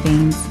coffee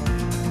beans.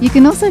 You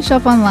can also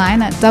shop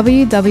online at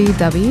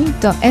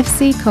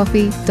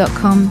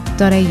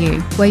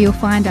www.fccoffee.com.au, where you'll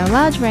find our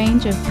large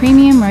range of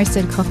premium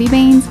roasted coffee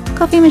beans,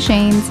 coffee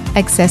machines,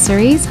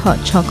 accessories,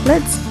 hot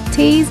chocolates,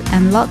 teas,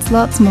 and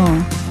lots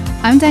more.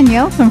 I'm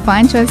Danielle from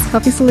Fine Choice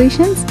Coffee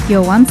Solutions,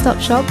 your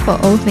one-stop shop for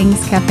all things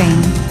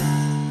caffeine.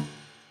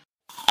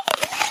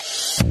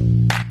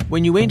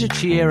 When you enter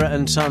Chiera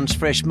and Sons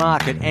Fresh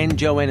Market and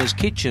Joanna's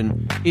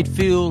Kitchen, it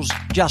feels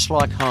just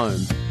like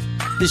home.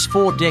 This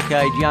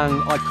 4-decade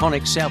young,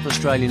 iconic South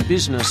Australian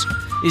business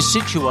is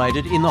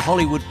situated in the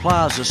Hollywood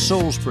Plaza,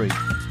 Salisbury.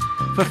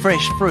 For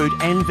fresh fruit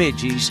and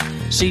veggies,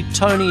 see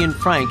Tony and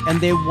Frank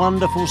and their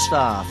wonderful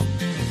staff,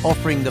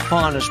 offering the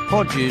finest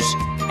produce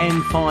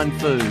and fine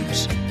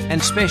foods.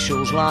 And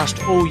specials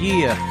last all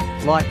year,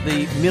 like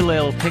the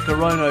Millel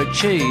Pecorino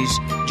cheese,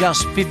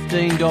 just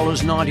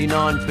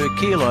 $15.99 per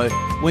kilo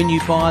when you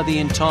buy the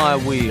entire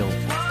wheel.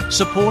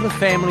 Support a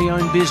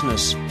family-owned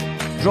business.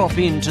 Drop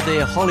into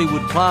their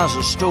Hollywood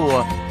Plaza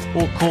store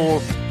or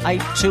call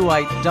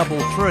 828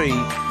 33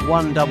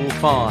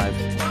 155.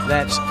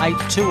 That's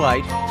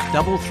 828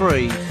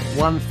 33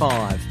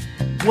 15.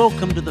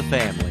 Welcome to the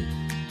family.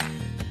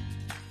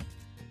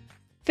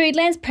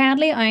 Foodland's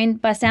proudly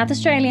owned by South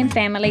Australian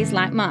families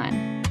like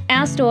mine.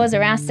 Our stores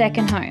are our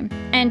second home,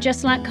 and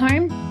just like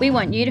home, we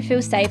want you to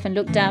feel safe and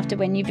looked after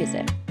when you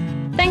visit.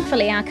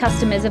 Thankfully, our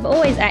customers have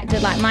always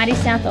acted like mighty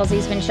South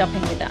Aussies when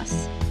shopping with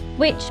us,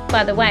 which,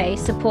 by the way,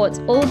 supports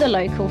all the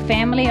local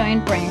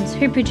family-owned brands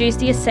who produce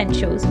the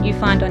essentials you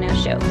find on our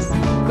shelves.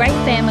 Great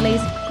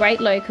families,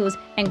 great locals,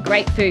 and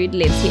great food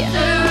lives here.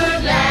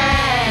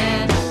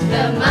 Foodland,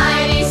 the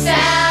mighty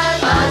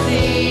South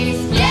Aussies,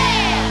 yeah!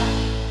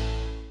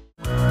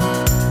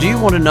 Do you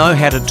want to know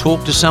how to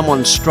talk to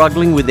someone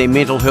struggling with their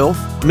mental health?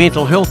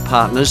 Mental Health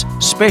Partners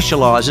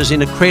specialises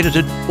in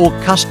accredited or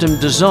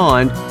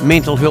custom-designed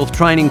mental health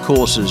training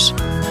courses.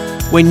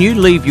 When you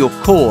leave your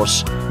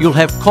course, you'll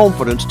have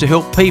confidence to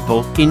help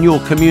people in your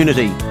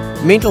community.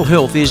 Mental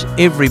health is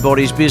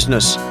everybody's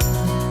business.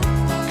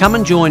 Come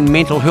and join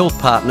Mental Health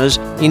Partners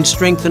in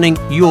strengthening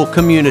your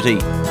community.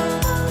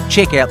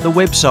 Check out the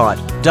website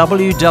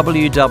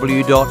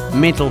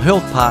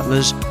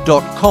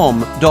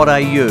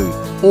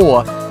www.mentalhealthpartners.com.au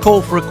or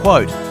call for a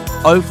quote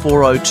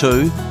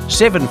 0402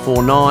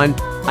 749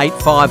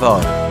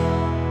 850.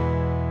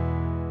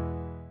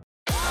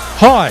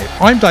 Hi,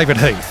 I'm David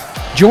Heath.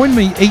 Join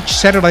me each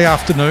Saturday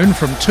afternoon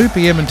from 2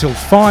 p.m. until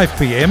 5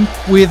 p.m.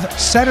 with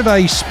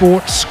Saturday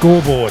Sports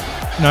Scoreboard.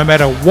 No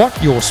matter what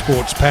your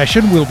sports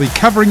passion, we'll be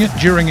covering it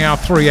during our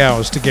 3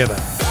 hours together.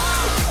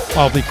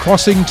 I'll be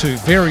crossing to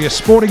various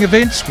sporting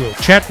events, we'll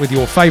chat with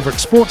your favourite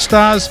sports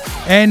stars,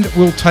 and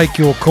we'll take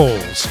your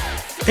calls.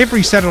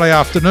 Every Saturday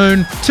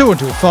afternoon, 2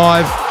 until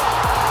 5,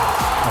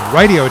 on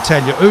Radio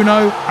Italia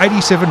Uno,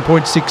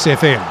 87.6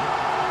 FM.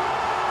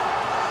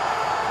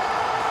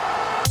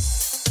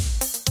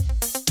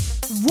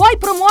 Vuoi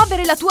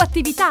promuovere la tua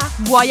attività?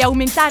 Vuoi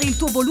aumentare il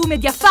tuo volume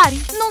di affari?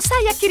 Non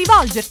sai a chi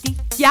rivolgerti?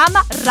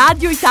 Chiama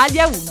Radio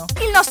Italia 1.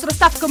 Il nostro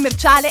staff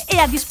commerciale è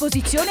a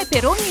disposizione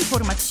per ogni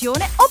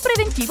informazione o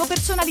preventivo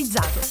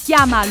personalizzato.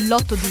 Chiama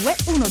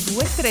all'82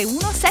 12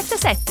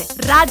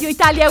 3177. Radio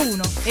Italia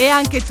 1. E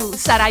anche tu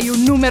sarai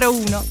un numero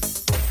 1.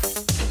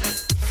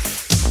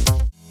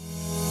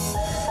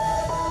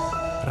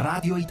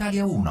 Radio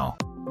Italia 1.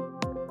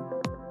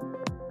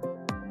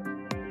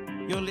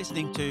 You're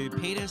listening to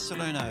Peter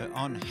Salerno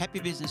on Happy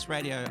Business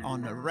Radio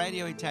on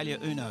Radio Italia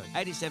Uno,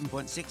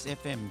 87.6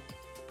 FM.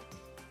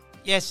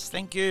 Yes,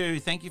 thank you.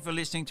 Thank you for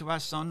listening to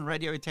us on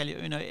Radio Italia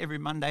Uno every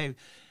Monday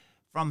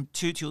from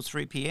 2 till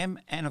 3 p.m.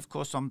 And, of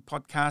course, on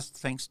podcast,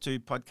 thanks to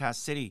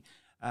Podcast City.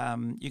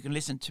 You can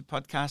listen to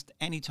podcast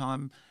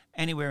anytime,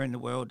 anywhere in the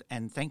world.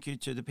 And thank you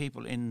to the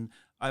people in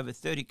over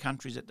 30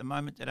 countries at the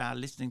moment that are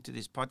listening to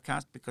this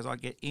podcast, because I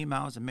get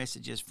emails and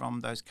messages from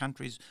those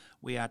countries.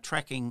 We are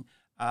tracking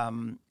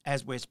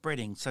as we're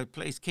spreading. So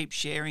please keep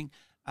sharing.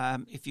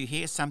 If you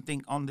hear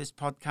something on this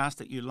podcast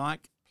that you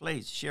like,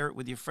 please share it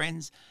with your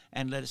friends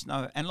and let us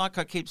know. And like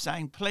I keep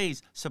saying,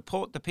 please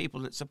support the people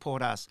that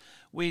support us.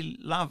 We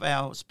love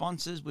our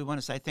sponsors. We want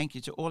to say thank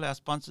you to all our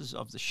sponsors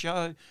of the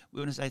show.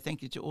 We want to say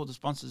thank you to all the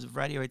sponsors of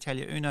Radio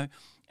Italia Uno.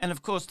 And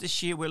of course,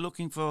 this year we're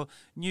looking for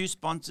new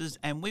sponsors,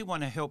 and we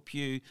want to help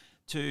you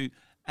to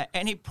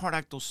any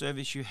product or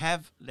service you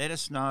have, let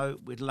us know.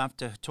 We'd love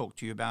to talk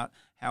to you about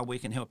how we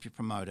can help you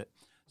promote it.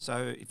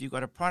 So if you've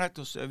got a product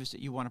or service that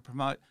you want to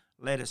promote,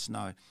 let us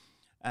know.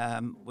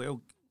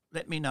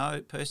 Let me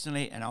know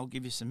personally, and I'll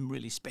give you some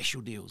really special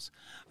deals.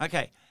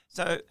 Okay,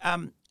 so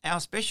our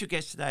special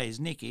guest today is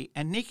Nikki,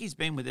 and Nikki's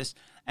been with us,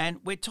 and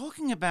we're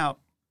talking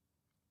about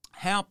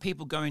how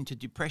people go into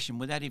depression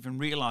without even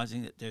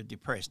realizing that they're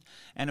depressed.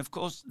 And of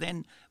course,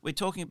 then we're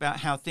talking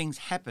about how things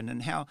happen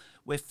and how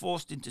we're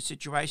forced into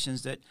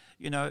situations that,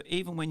 you know,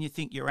 even when you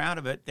think you're out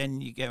of it,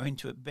 then you go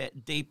into it a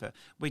bit deeper.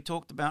 We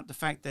talked about the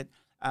fact that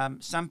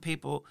some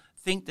people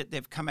think that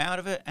they've come out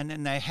of it, and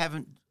then they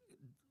haven't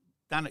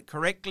done it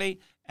correctly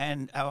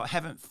and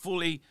haven't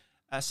fully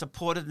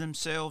supported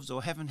themselves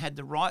or haven't had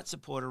the right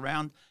support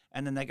around,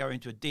 and then they go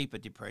into a deeper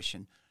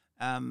depression.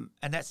 and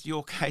that's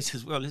your case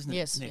as well, isn't it?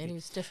 Yes, Nikki? it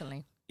is,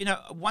 definitely.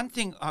 One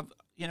thing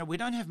we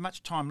don't have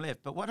much time left,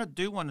 but what I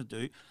do want to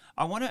do,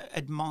 I want to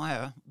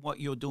admire what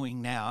you're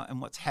doing now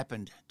and what's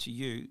happened to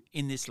you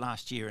in this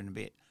last year and a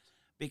bit,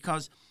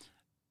 because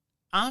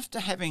after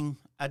having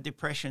a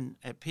depression,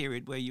 a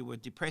period where you were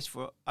depressed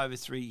for over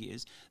 3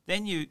 years,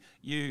 then you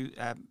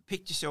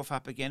picked yourself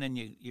up again and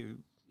you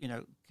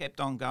kept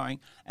on going,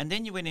 and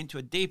then you went into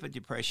a deeper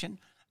depression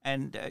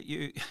and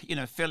you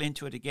fell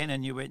into it again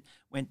and you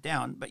went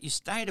down, but you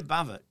stayed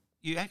above it.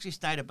 You actually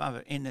stayed above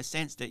it in the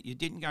sense that you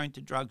didn't go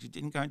into drugs, you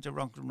didn't go into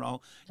rock and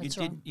roll, you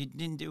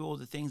didn't do all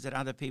the things that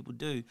other people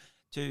do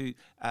to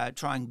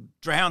try and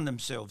drown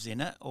themselves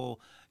in it, or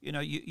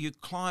you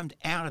climbed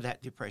out of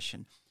that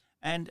depression,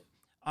 and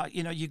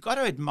you've got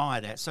to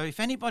admire that. So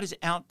if anybody's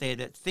out there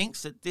that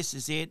thinks that this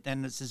is it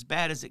and it's as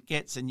bad as it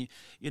gets, and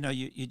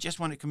you just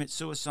want to commit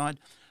suicide,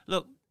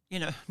 look,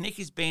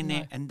 Nikki's been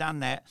there and done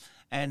that,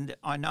 and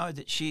I know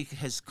that she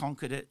has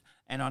conquered it,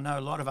 and I know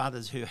a lot of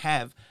others who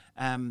have,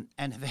 and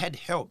have had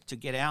help to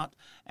get out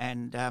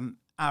and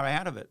are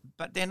out of it.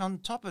 But then on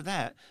top of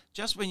that,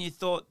 just when you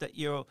thought that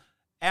you're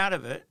out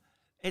of it,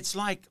 it's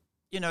like,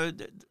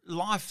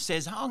 life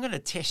says, I'm going to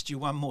test you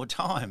one more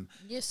time.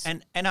 Yes.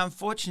 And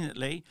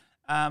unfortunately,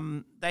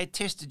 they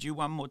tested you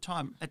one more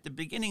time. At the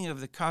beginning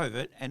of the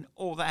COVID and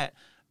all that,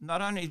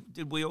 not only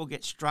did we all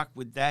get struck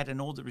with that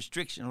and all the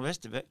restriction and the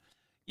rest of it,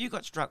 you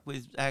got struck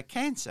with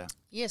cancer.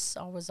 Yes,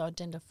 I was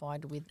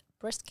identified with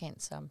breast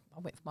cancer. I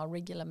went for my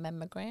regular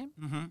mammogram,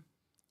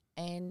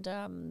 and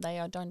they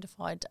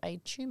identified a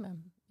tumour.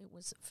 It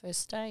was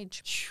first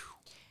stage.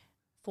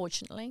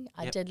 Fortunately,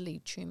 a deadly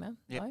tumour,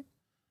 though.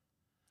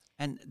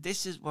 And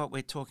this is what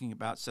we're talking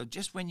about. So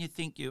just when you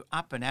think you're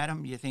up and at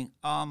 'em, you think,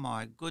 oh,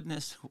 my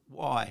goodness,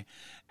 why?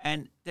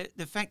 And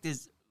the fact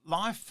is,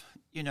 life,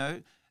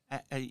 the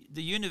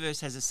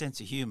universe has a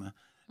sense of humour.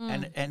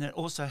 And it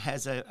also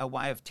has a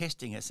way of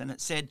testing us. And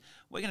it said,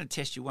 we're going to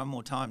test you one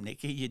more time,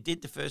 Nikki. You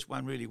did the first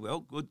one really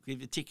well. Good,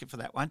 give you a ticket for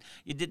that one.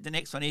 You did the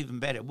next one even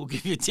better. We'll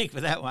give you a tick for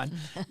that one.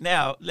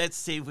 Now, let's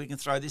see if we can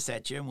throw this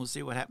at you, and we'll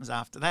see what happens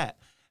after that.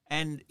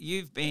 And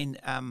you've been,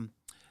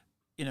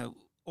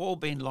 all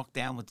been locked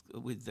down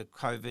with the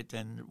COVID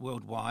and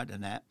worldwide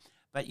and that.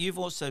 But you've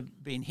also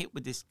been hit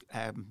with this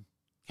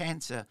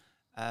cancer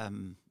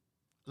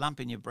lump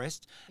in your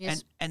breast.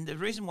 Yes. And the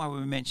reason why we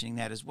were mentioning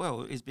that as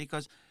well is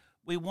because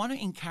we want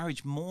to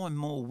encourage more and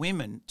more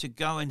women to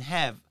go and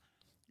have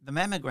the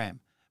mammogram,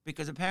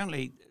 because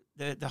apparently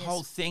the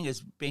whole thing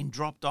has been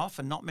dropped off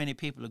and not many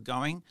people are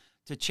going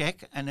to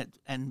check,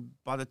 and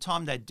by the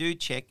time they do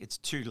check, it's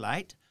too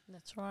late.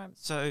 That's right.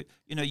 So,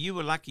 you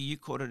were lucky you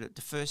caught it at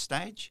the first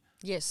stage.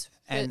 Yes,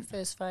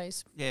 first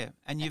phase. Yeah,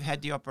 and you've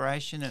had the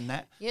operation and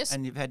that. Yes.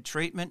 And you've had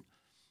treatment.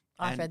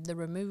 I've had the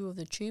removal of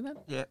the tumour.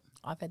 Yeah.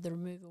 I've had the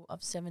removal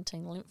of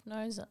 17 lymph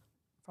nodes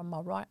from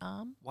my right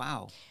arm.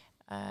 Wow.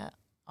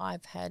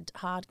 I've had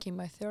hard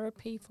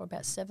chemotherapy for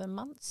about 7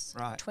 months.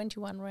 Right.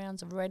 21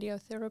 rounds of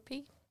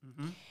radiotherapy.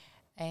 Mm-hmm.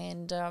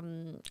 And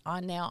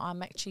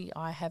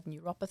I have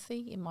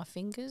neuropathy in my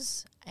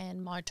fingers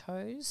and my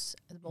toes,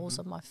 the balls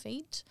of my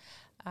feet.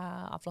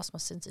 I've lost my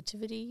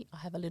sensitivity. I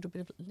have a little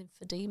bit of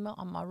lymphedema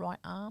on my right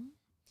arm,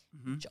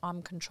 which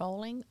I'm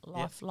controlling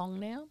lifelong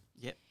now.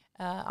 Yep.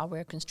 I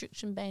wear a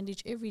constriction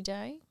bandage every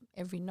day.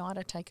 Every night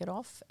I take it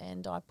off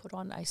and I put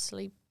on a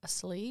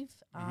sleeve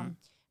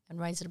and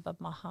raise it above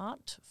my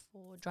heart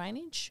for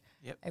drainage.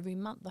 Yep. Every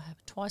month,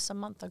 twice a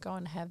month, I go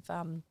and have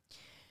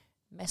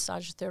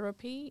massage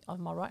therapy of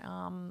my right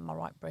arm, my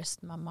right breast,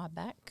 and my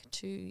back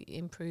to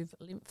improve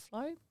lymph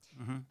flow.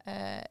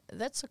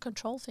 That's a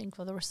control thing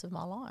for the rest of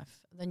my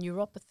life. The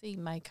neuropathy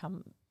may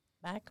come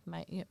back,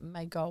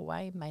 may go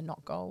away, may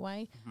not go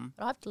away,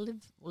 but I have to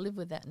live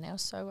with that now.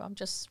 So I'm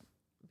just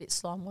a bit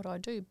slow on what I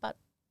do. But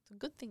the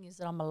good thing is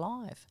that I'm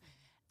alive.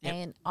 Yep.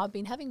 And I've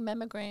been having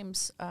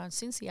mammograms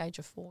since the age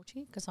of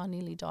 40, because I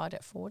nearly died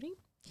at 40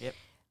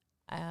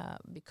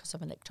 because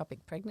of an ectopic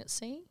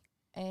pregnancy.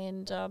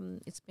 And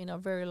it's been a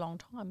very long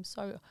time.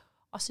 So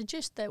I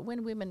suggest that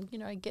when women,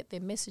 get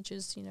their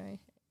messages, you're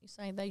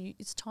saying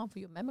it's time for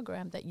your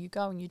mammogram, that you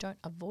go and you don't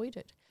avoid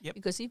it. Yep.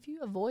 Because if you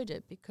avoid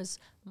it, because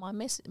my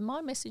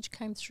message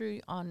came through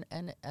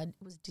it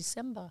was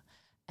December,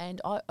 and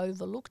I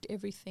overlooked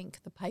everything,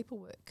 the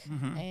paperwork,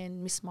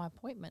 and missed my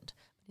appointment.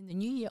 But in the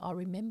new year, I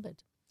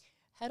remembered.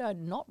 Had I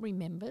not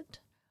remembered,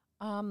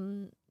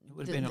 it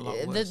would have been a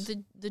lot worse.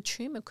 The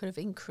tumour could have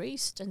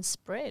increased and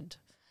spread.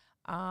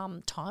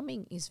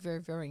 Timing is very,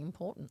 very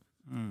important.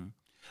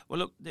 Well,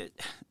 look,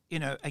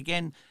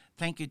 again,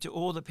 thank you to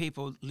all the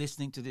people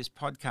listening to this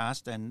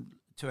podcast and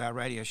to our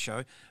radio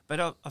show. But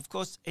of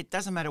course, it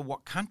doesn't matter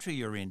what country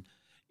you're in.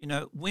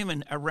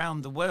 Women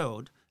around the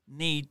world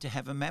need to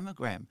have a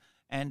mammogram.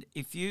 And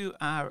if you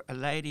are a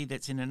lady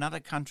that's in another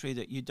country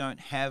that you don't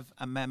have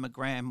a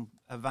mammogram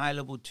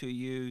available to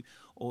you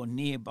or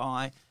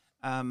nearby,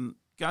 go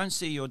and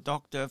see your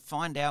doctor,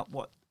 find out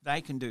what they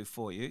can do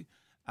for you.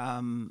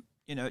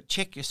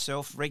 Check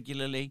yourself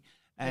regularly.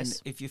 And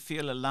if you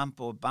feel a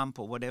lump or bump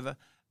or whatever,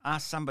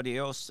 Ask somebody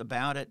else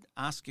about it.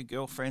 Ask your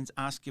girlfriends,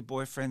 ask your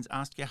boyfriends,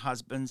 ask your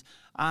husbands,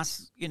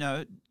 ask,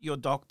 your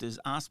doctors,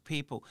 ask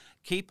people.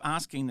 Keep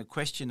asking the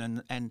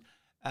question and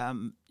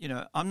I'm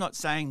not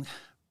saying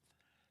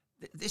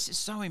this is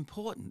so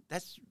important.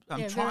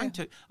 I'm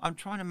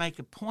trying to make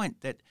a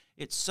point that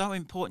it's so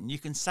important. You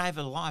can save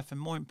a life, and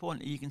more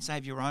importantly, you can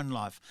save your own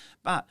life.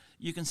 But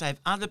you can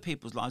save other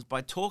people's lives by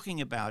talking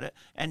about it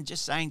and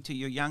just saying to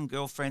your young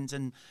girlfriends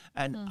and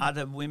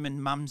other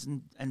women, mums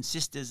and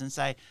sisters, and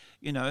say,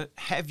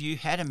 have you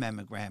had a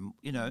mammogram?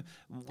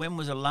 When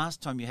was the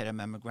last time you had a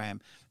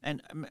mammogram?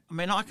 And I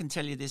mean, I can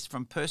tell you this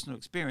from personal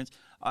experience.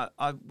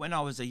 When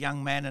I was a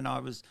young man and I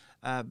was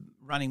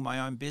running my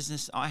own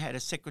business, I had a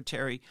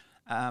secretary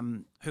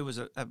who was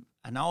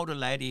an older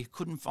lady who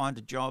couldn't find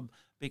a job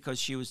because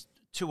she was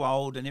too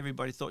old, and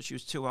everybody thought she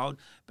was too old.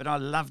 But I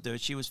loved her.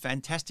 She was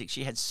fantastic.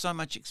 She had so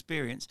much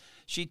experience.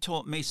 She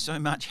taught me so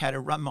much how to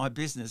run my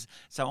business.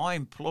 So I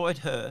employed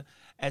her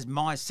as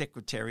my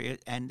secretary,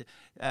 and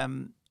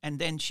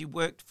then she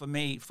worked for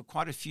me for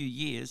quite a few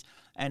years.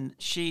 And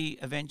she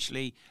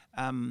eventually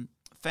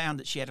found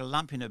that she had a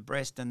lump in her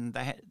breast, and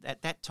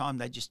at that time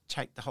they just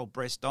take the whole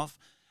breast off,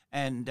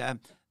 and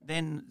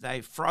then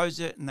they froze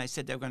it, and they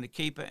said they were going to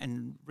keep it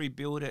and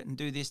rebuild it and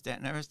do this, that,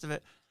 and the rest of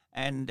it.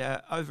 And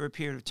over a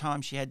period of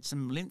time, she had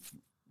some lymph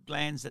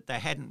glands that they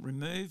hadn't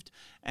removed,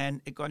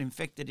 and it got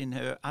infected in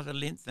her other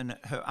lymph, and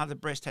her other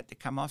breast had to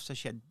come off, so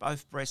she had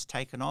both breasts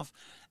taken off.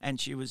 And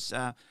she was,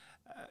 an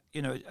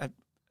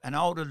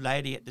older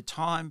lady at the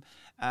time,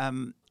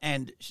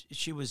 and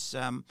she was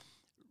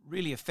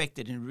really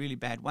affected in a really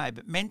bad way.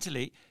 But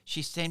mentally,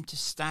 she seemed to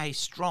stay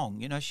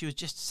strong. She was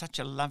just such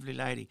a lovely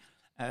lady.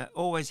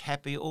 Always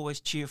happy,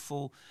 always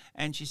cheerful.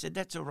 And she said,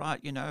 that's all right,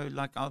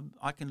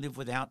 I can live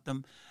without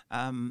them.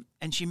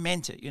 And she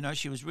meant it,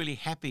 she was really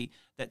happy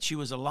that she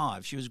was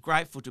alive. She was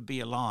grateful to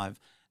be alive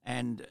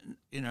and,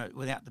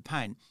 without the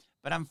pain.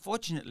 But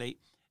unfortunately,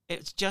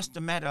 it's just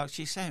a matter,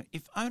 she's saying,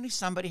 if only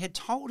somebody had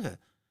told her.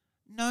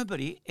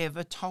 Nobody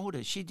ever told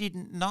her. She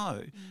didn't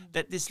know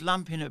that this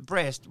lump in her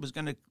breast was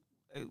going to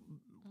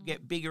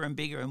get bigger and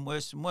bigger and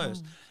worse,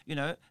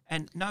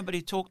 and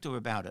nobody talked to her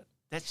about it.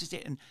 That's just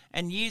it.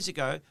 And years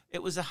ago,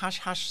 it was a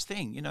hush-hush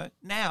thing,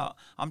 Now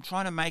I'm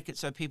trying to make it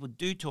so people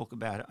do talk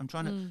about it. I'm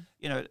trying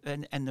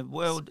to, and the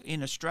world,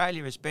 in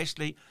Australia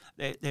especially,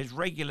 there's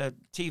regular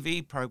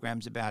TV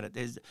programs about it.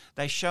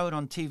 They show it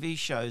on TV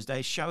shows.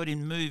 They show it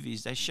in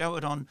movies. They show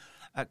it on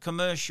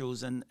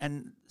commercials.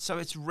 And so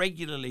it's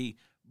regularly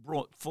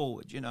brought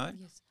forward,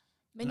 Yes.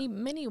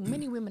 Many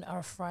women are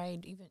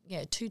afraid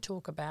to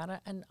talk about it.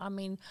 And, I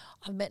mean,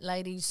 I've met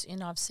ladies,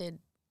 I've said,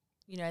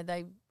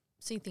 they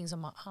see things on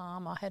my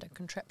arm. I had a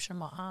contraption on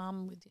my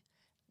arm.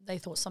 They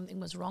thought something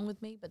was wrong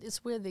with me, but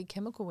it's where the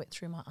chemical went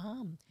through my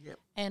arm. Yep.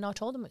 And I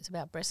told them it's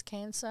about breast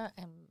cancer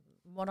and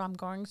what I'm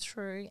going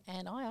through.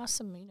 And I asked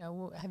them,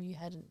 have you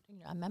had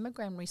a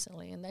mammogram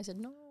recently? And they said,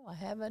 no, I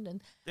haven't.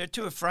 And they're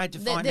too afraid to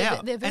find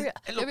out. They're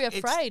very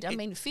afraid. I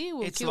mean, fear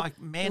will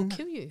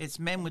kill you. It's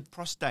men with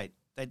prostate.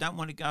 They don't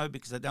want to go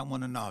because they don't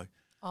want to know.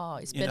 Oh,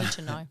 it's better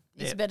to know.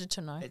 It's better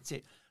to know. That's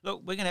it.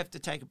 Look, we're going to have to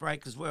take a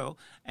break as well.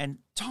 And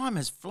time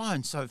has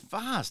flown so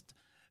fast.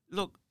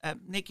 Look,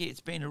 Nikki,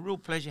 it's been a real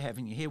pleasure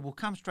having you here. We'll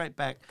come straight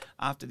back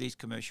after these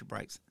commercial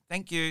breaks.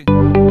 Thank you.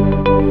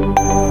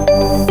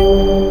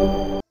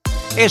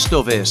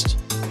 Estovest,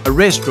 a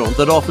restaurant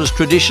that offers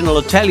traditional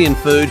Italian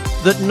food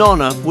that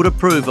Nonna would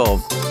approve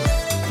of.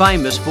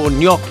 Famous for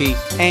gnocchi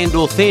and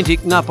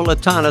authentic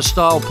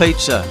Napolitana-style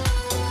pizza.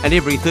 And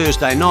every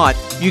Thursday night,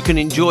 you can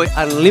enjoy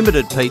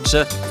unlimited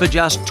pizza for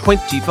just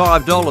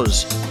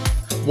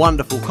 $25.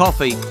 Wonderful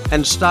coffee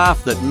and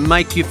staff that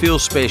make you feel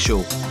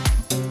special.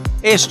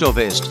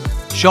 Estovest,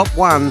 Shop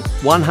 1,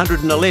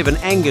 111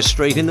 Angus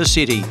Street in the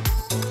city.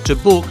 To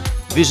book,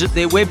 visit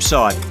their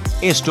website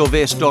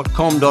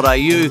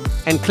estovest.com.au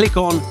and click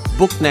on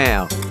Book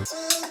Now.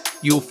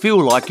 You'll feel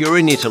like you're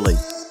in Italy.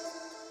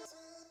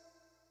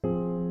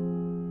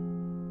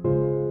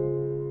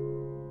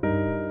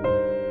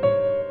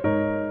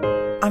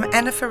 I'm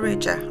Anna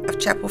Farrugia of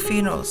Chapel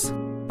Funerals.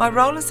 My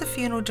role as a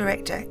funeral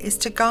director is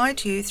to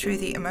guide you through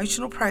the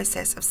emotional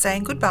process of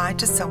saying goodbye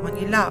to someone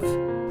you love.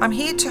 I'm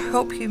here to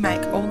help you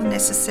make all the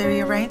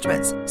necessary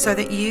arrangements so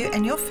that you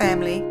and your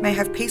family may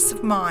have peace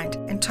of mind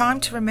and time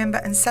to remember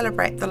and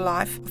celebrate the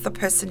life of the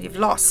person you've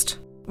lost.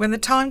 When the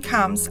time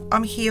comes,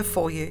 I'm here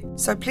for you,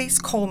 so please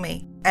call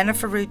me, Anna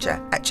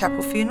Farrugia, at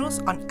Chapel Funerals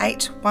on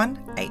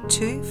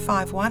 8182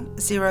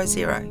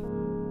 5100.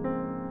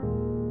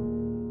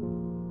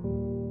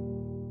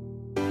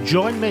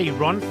 Join me,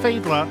 Ron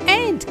Fiedler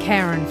and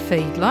Karen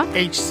Fiedler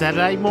each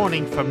Saturday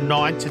morning from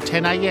 9 to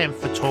 10 a.m.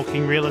 for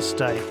Talking Real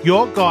Estate,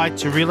 your guide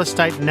to real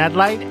estate in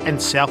Adelaide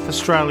and South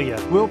Australia.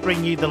 We'll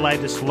bring you the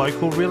latest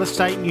local real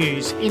estate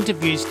news,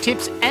 interviews,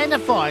 tips and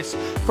advice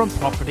from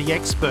property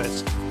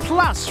experts,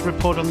 plus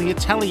report on the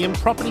Italian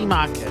property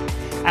market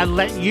and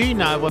let you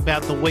know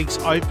about the week's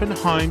open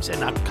homes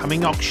and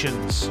upcoming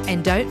auctions.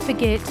 And don't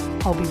forget,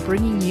 I'll be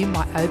bringing you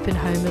my open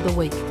home of the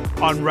week.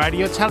 on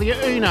Radio Italia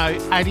Uno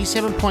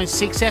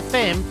 87.6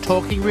 FM,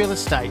 talking real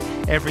estate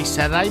every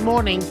Saturday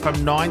morning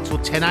from 9 till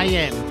 10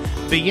 a.m.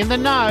 Be in the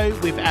know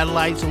with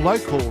Adelaide's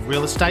local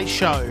real estate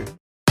show.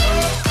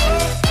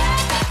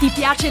 Ti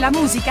piace la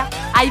musica?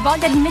 Hai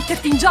voglia di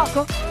metterti in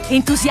gioco?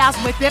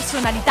 Entusiasmo e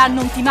personalità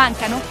non ti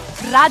mancano?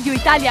 Radio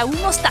Italia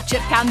 1 sta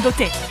cercando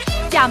te.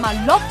 Chiama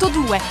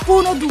l'82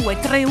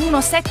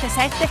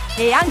 123177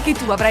 e anche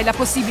tu avrai la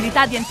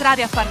possibilità di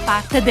entrare a far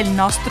parte del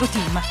nostro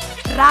team.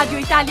 Radio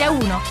Italia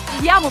 1,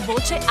 diamo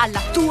voce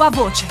alla tua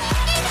voce.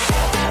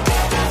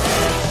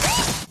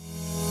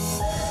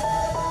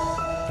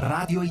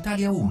 Radio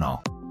Italia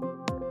 1.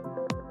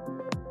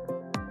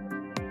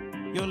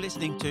 You're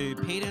listening to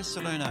Peter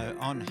Salerno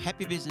on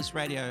Happy Business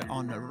Radio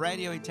on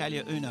Radio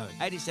Italia Uno,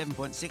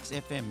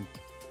 87.6 FM.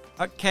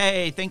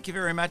 Okay, thank you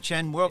very much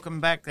and welcome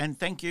back, and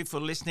thank you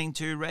for listening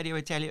to Radio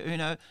Italia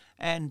Uno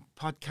and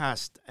our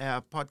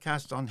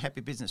podcast on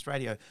Happy Business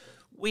Radio.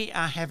 We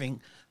are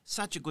having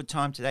such a good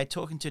time today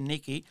talking to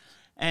Nikki,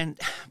 and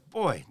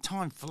boy,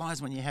 time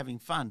flies when you're having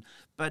fun.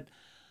 But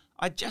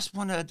I just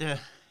wanted to,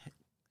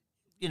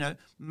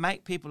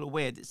 make people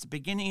aware that it's the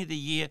beginning of the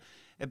year,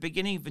 the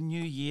beginning of a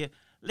new year.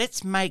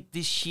 Let's make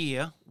this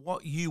year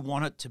what you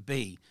want it to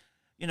be.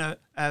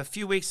 A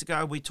few weeks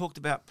ago we talked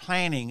about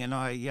planning, and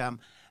I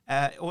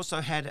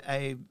also had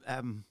a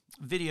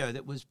video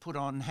that was put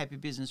on Happy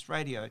Business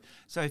Radio.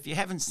 So if you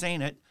haven't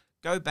seen it,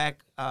 go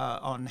back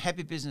on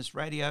Happy Business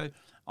Radio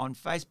on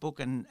Facebook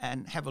and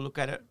have a look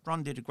at it.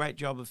 Ron did a great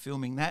job of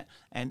filming that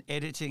and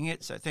editing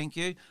it, so thank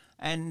you.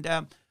 And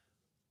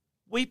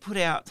we put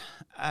out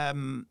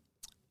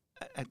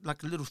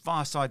like a little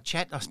fireside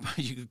chat, I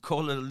suppose you could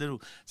call it, a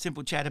little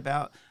simple chat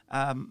about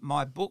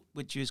my book,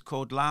 which is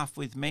called Laugh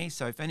With Me.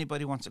 So if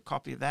anybody wants a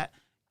copy of that,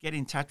 get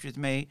in touch with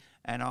me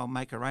and I'll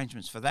make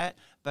arrangements for that.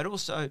 But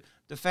also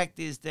the fact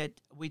is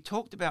that we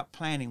talked about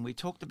planning. We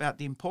talked about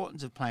the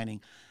importance of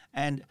planning.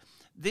 And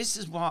this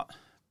is what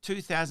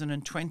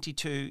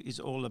 2022 is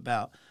all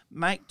about.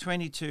 Make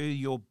 22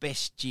 your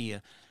best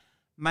year.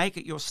 Make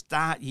it your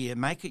start year.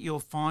 Make it your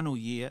final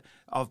year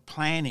of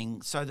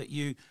planning so that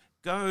you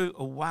go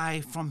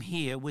away from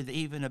here with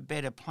even a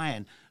better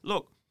plan.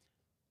 Look,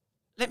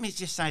 let me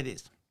just say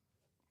this.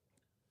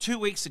 2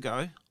 weeks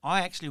ago,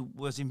 I actually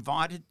was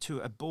invited to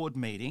a board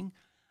meeting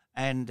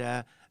and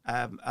a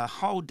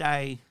whole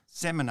day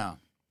seminar.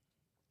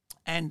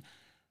 And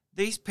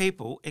these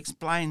people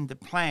explained the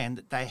plan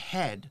that they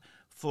had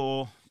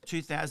for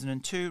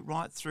 2002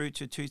 right through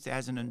to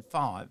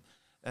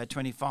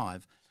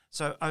 2025.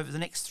 So over the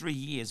next 3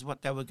 years,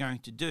 what they were going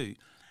to do.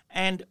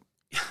 And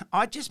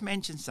I just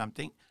mentioned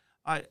something.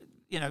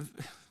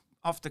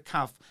 Off the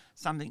cuff,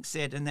 something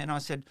said, and then I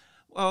said,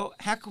 well,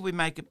 how can we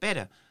make it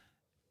better?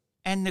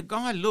 And the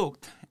guy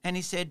looked and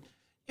he said,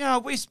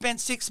 we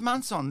spent 6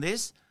 months on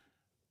this.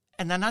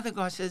 And another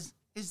guy says,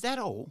 is that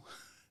all?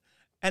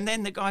 And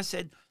then the guy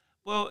said,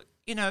 well,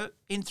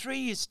 in 3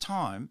 years'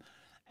 time,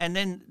 and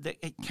then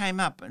it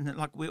came up, and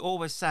like we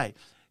always say,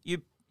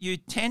 you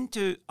tend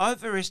to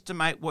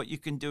overestimate what you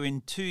can do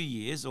in 2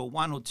 years or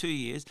 1 or 2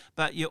 years,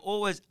 but you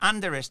always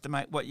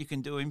underestimate what you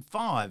can do in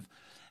 5.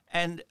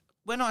 And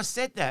when I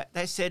said that,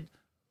 they said,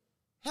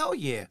 hell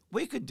yeah,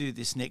 we could do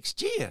this next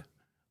year.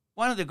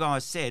 One of the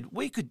guys said,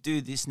 we could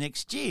do this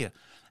next year.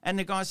 And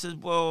the guy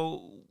said,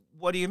 well,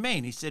 what do you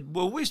mean? He said,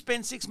 well, we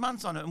spent 6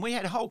 months on it and we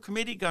had a whole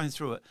committee going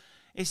through it.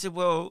 He said,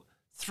 well,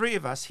 3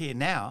 of us here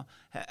now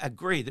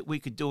agree that we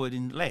could do it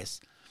in less.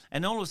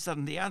 And all of a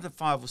sudden, the other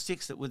 5 or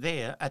 6 that were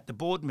there at the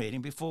board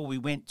meeting before we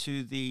went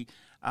to the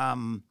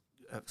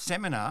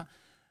seminar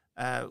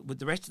with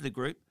the rest of the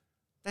group,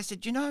 they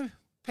said,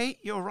 Pete,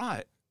 you're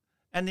right.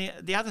 And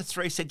the other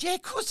 3 said, yeah,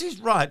 of course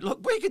he's right.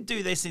 Look, we could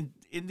do this in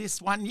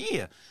this 1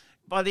 year.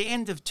 By the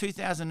end of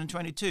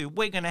 2022,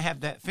 we're going to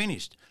have that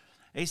finished.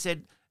 He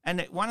said,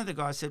 and one of the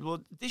guys said,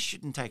 well, this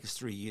shouldn't take us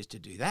 3 years to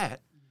do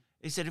that.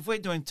 He said, if we're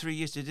doing 3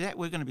 years to do that,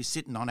 we're going to be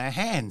sitting on our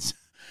hands.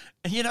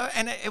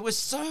 And it was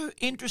so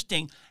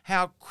interesting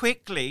how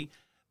quickly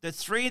the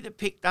 3 that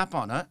picked up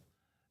on it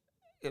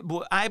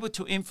were able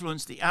to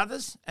influence the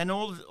others. And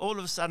all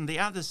of a sudden, the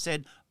others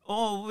said,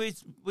 oh,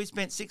 we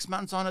spent 6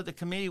 months on it, the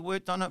committee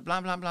worked on it,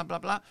 blah, blah, blah, blah,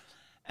 blah.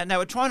 And they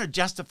were trying to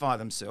justify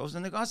themselves.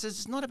 And the guy says,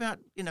 it's not about,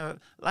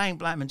 laying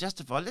blame and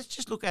justify. Let's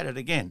just look at it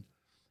again.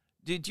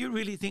 Did you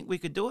really think we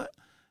could do it?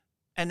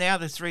 And the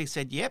other 3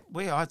 said, yep,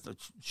 I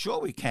thought, sure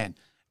we can.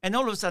 And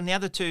all of a sudden, the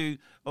other 2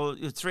 or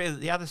 3 of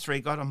the other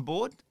 3 got on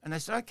board. And they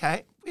said,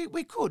 okay,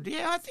 we could.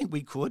 Yeah, I think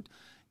we could.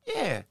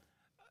 Yeah.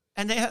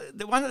 And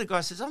one of the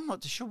guys says, I'm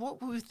not sure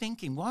what we were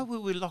thinking. Why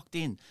were we locked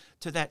in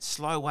to that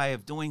slow way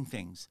of doing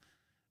things?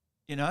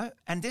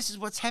 And this is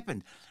what's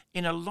happened.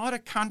 In a lot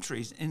of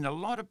countries, in a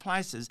lot of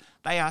places,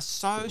 they are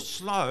so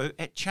slow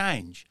at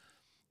change.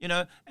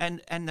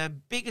 And the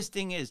biggest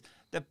thing is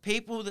the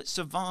people that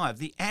survive,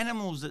 the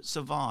animals that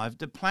survive,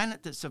 the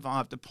planet that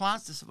survived, the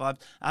plants that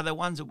survived are the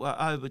ones that were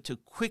able to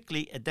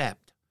quickly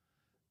adapt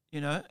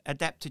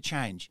to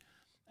change.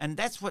 And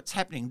that's what's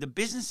happening. The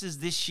businesses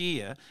this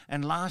year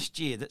and last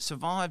year that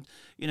survived,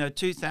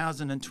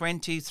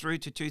 2020 through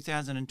to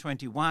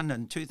 2021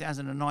 and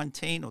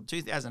 2019 or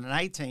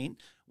 2018,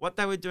 what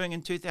they were doing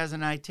in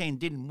 2018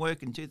 didn't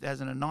work in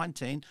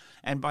 2019.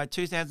 And by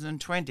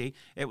 2020,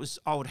 it was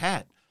old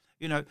hat.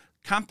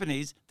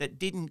 Companies that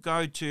didn't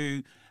go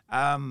to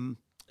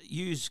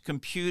use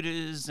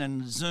computers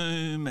and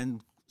Zoom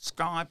and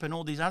Skype and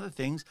all these other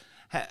things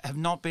have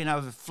not been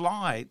able to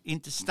fly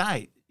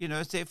interstate.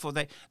 Therefore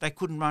they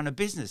couldn't run a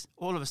business.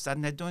 All of a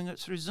sudden they're doing it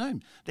through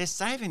Zoom. They're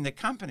saving the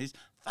companies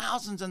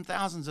thousands and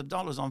thousands of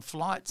dollars on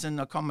flights and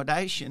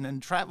accommodation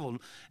and travel,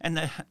 and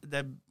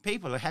the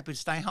people are happy to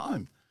stay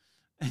home.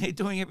 And they're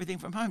doing everything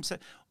from home. So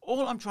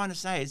all I'm trying to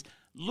say is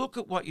look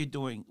at what you're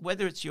doing,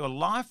 whether it's your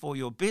life or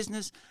your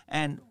business,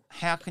 and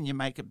how can you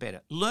make it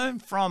better. Learn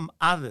from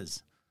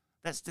others.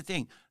 That's the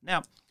thing.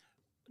 Now,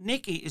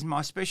 Nikki is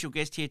my special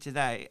guest here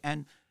today,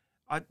 and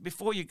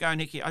before you go,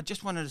 Nikki, I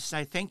just wanted to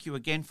say thank you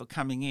again for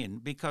coming in,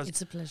 because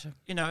it's a pleasure.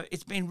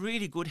 It's been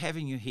really good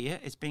having you here.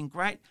 It's been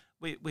great.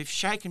 We've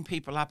shaken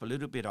people up a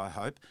little bit, I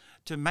hope,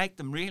 to make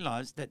them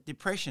realise that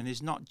depression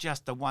is not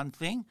just the one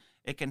thing.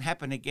 It can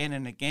happen again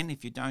and again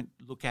if you don't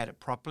look at it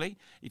properly,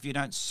 if you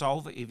don't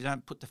solve it, if you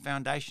don't put the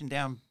foundation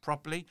down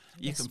properly.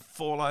 You can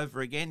fall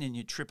over again and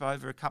you trip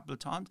over a couple of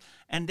times.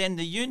 And then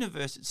the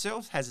universe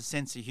itself has a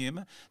sense of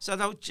humour, so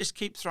they'll just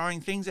keep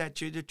throwing things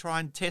at you to try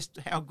and test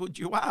how good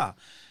you are.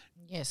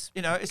 Yes.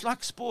 It's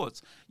like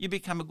sports. You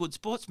become a good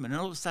sportsman and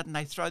all of a sudden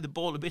they throw the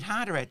ball a bit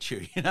harder at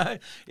you,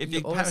 If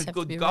you become a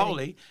good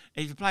goalie,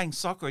 if you're playing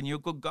soccer and you're a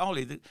good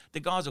goalie, the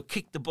guys will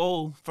kick the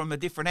ball from a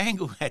different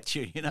angle at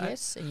you,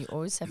 Yes, and you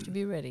always have to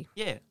be ready.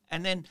 Yeah,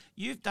 and then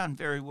you've done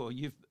very well.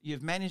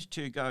 You've managed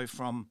to go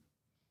from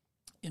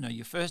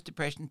your first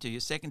depression to your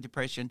second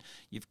depression.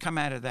 You've come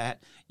out of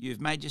that. You've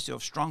made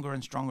yourself stronger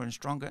and stronger and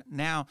stronger.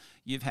 Now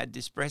you've had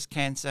this breast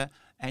cancer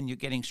and you're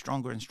getting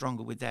stronger and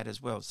stronger with that as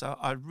well. So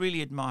I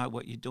really admire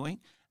what you're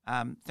doing.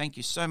 Thank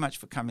you so much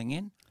for coming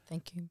in.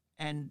 Thank you.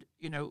 And,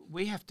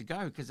 we have to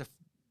go because the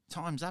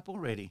time's up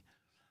already.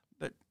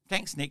 But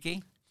thanks,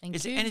 Nikki.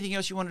 Is there anything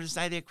else you wanted to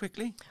say there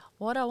quickly?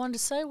 What I wanted to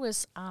say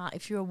was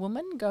if you're a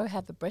woman, go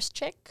have a breast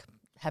check.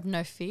 Have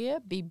no fear.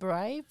 Be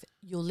brave.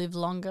 You'll live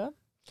longer.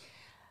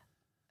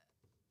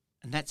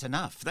 And that's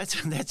enough. That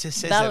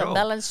says it all.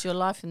 Balance your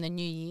life in the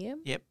new year.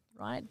 Yep.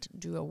 Right?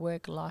 Do a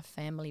work-life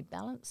family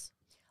balance.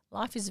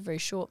 Life is very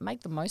short.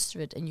 Make the most of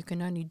it, and you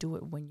can only do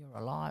it when you're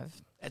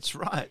alive. That's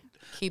right.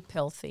 Keep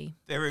healthy.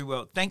 Very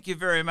well. Thank you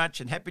very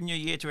much, and Happy New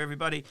Year to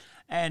everybody.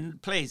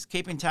 And please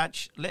keep in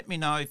touch. Let me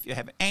know if you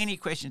have any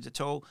questions at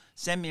all.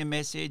 Send me a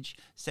message.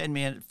 Send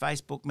me a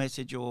Facebook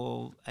message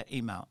or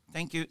email.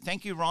 Thank you.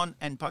 Thank you, Ron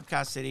and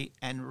Podcast City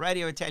and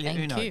Radio Italia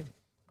Uno. Thank you.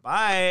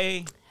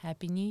 Bye.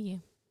 Happy New Year.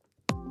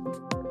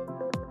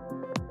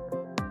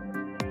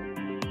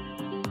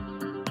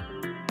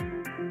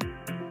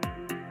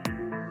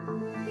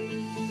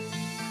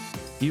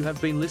 You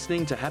have been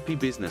listening to Happy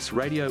Business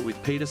Radio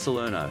with Peter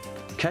Salerno.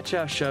 Catch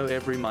our show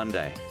every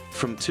Monday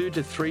from 2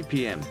 to 3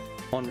 p.m.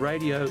 on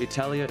Radio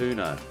Italia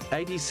Uno,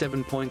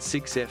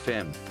 87.6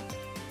 FM.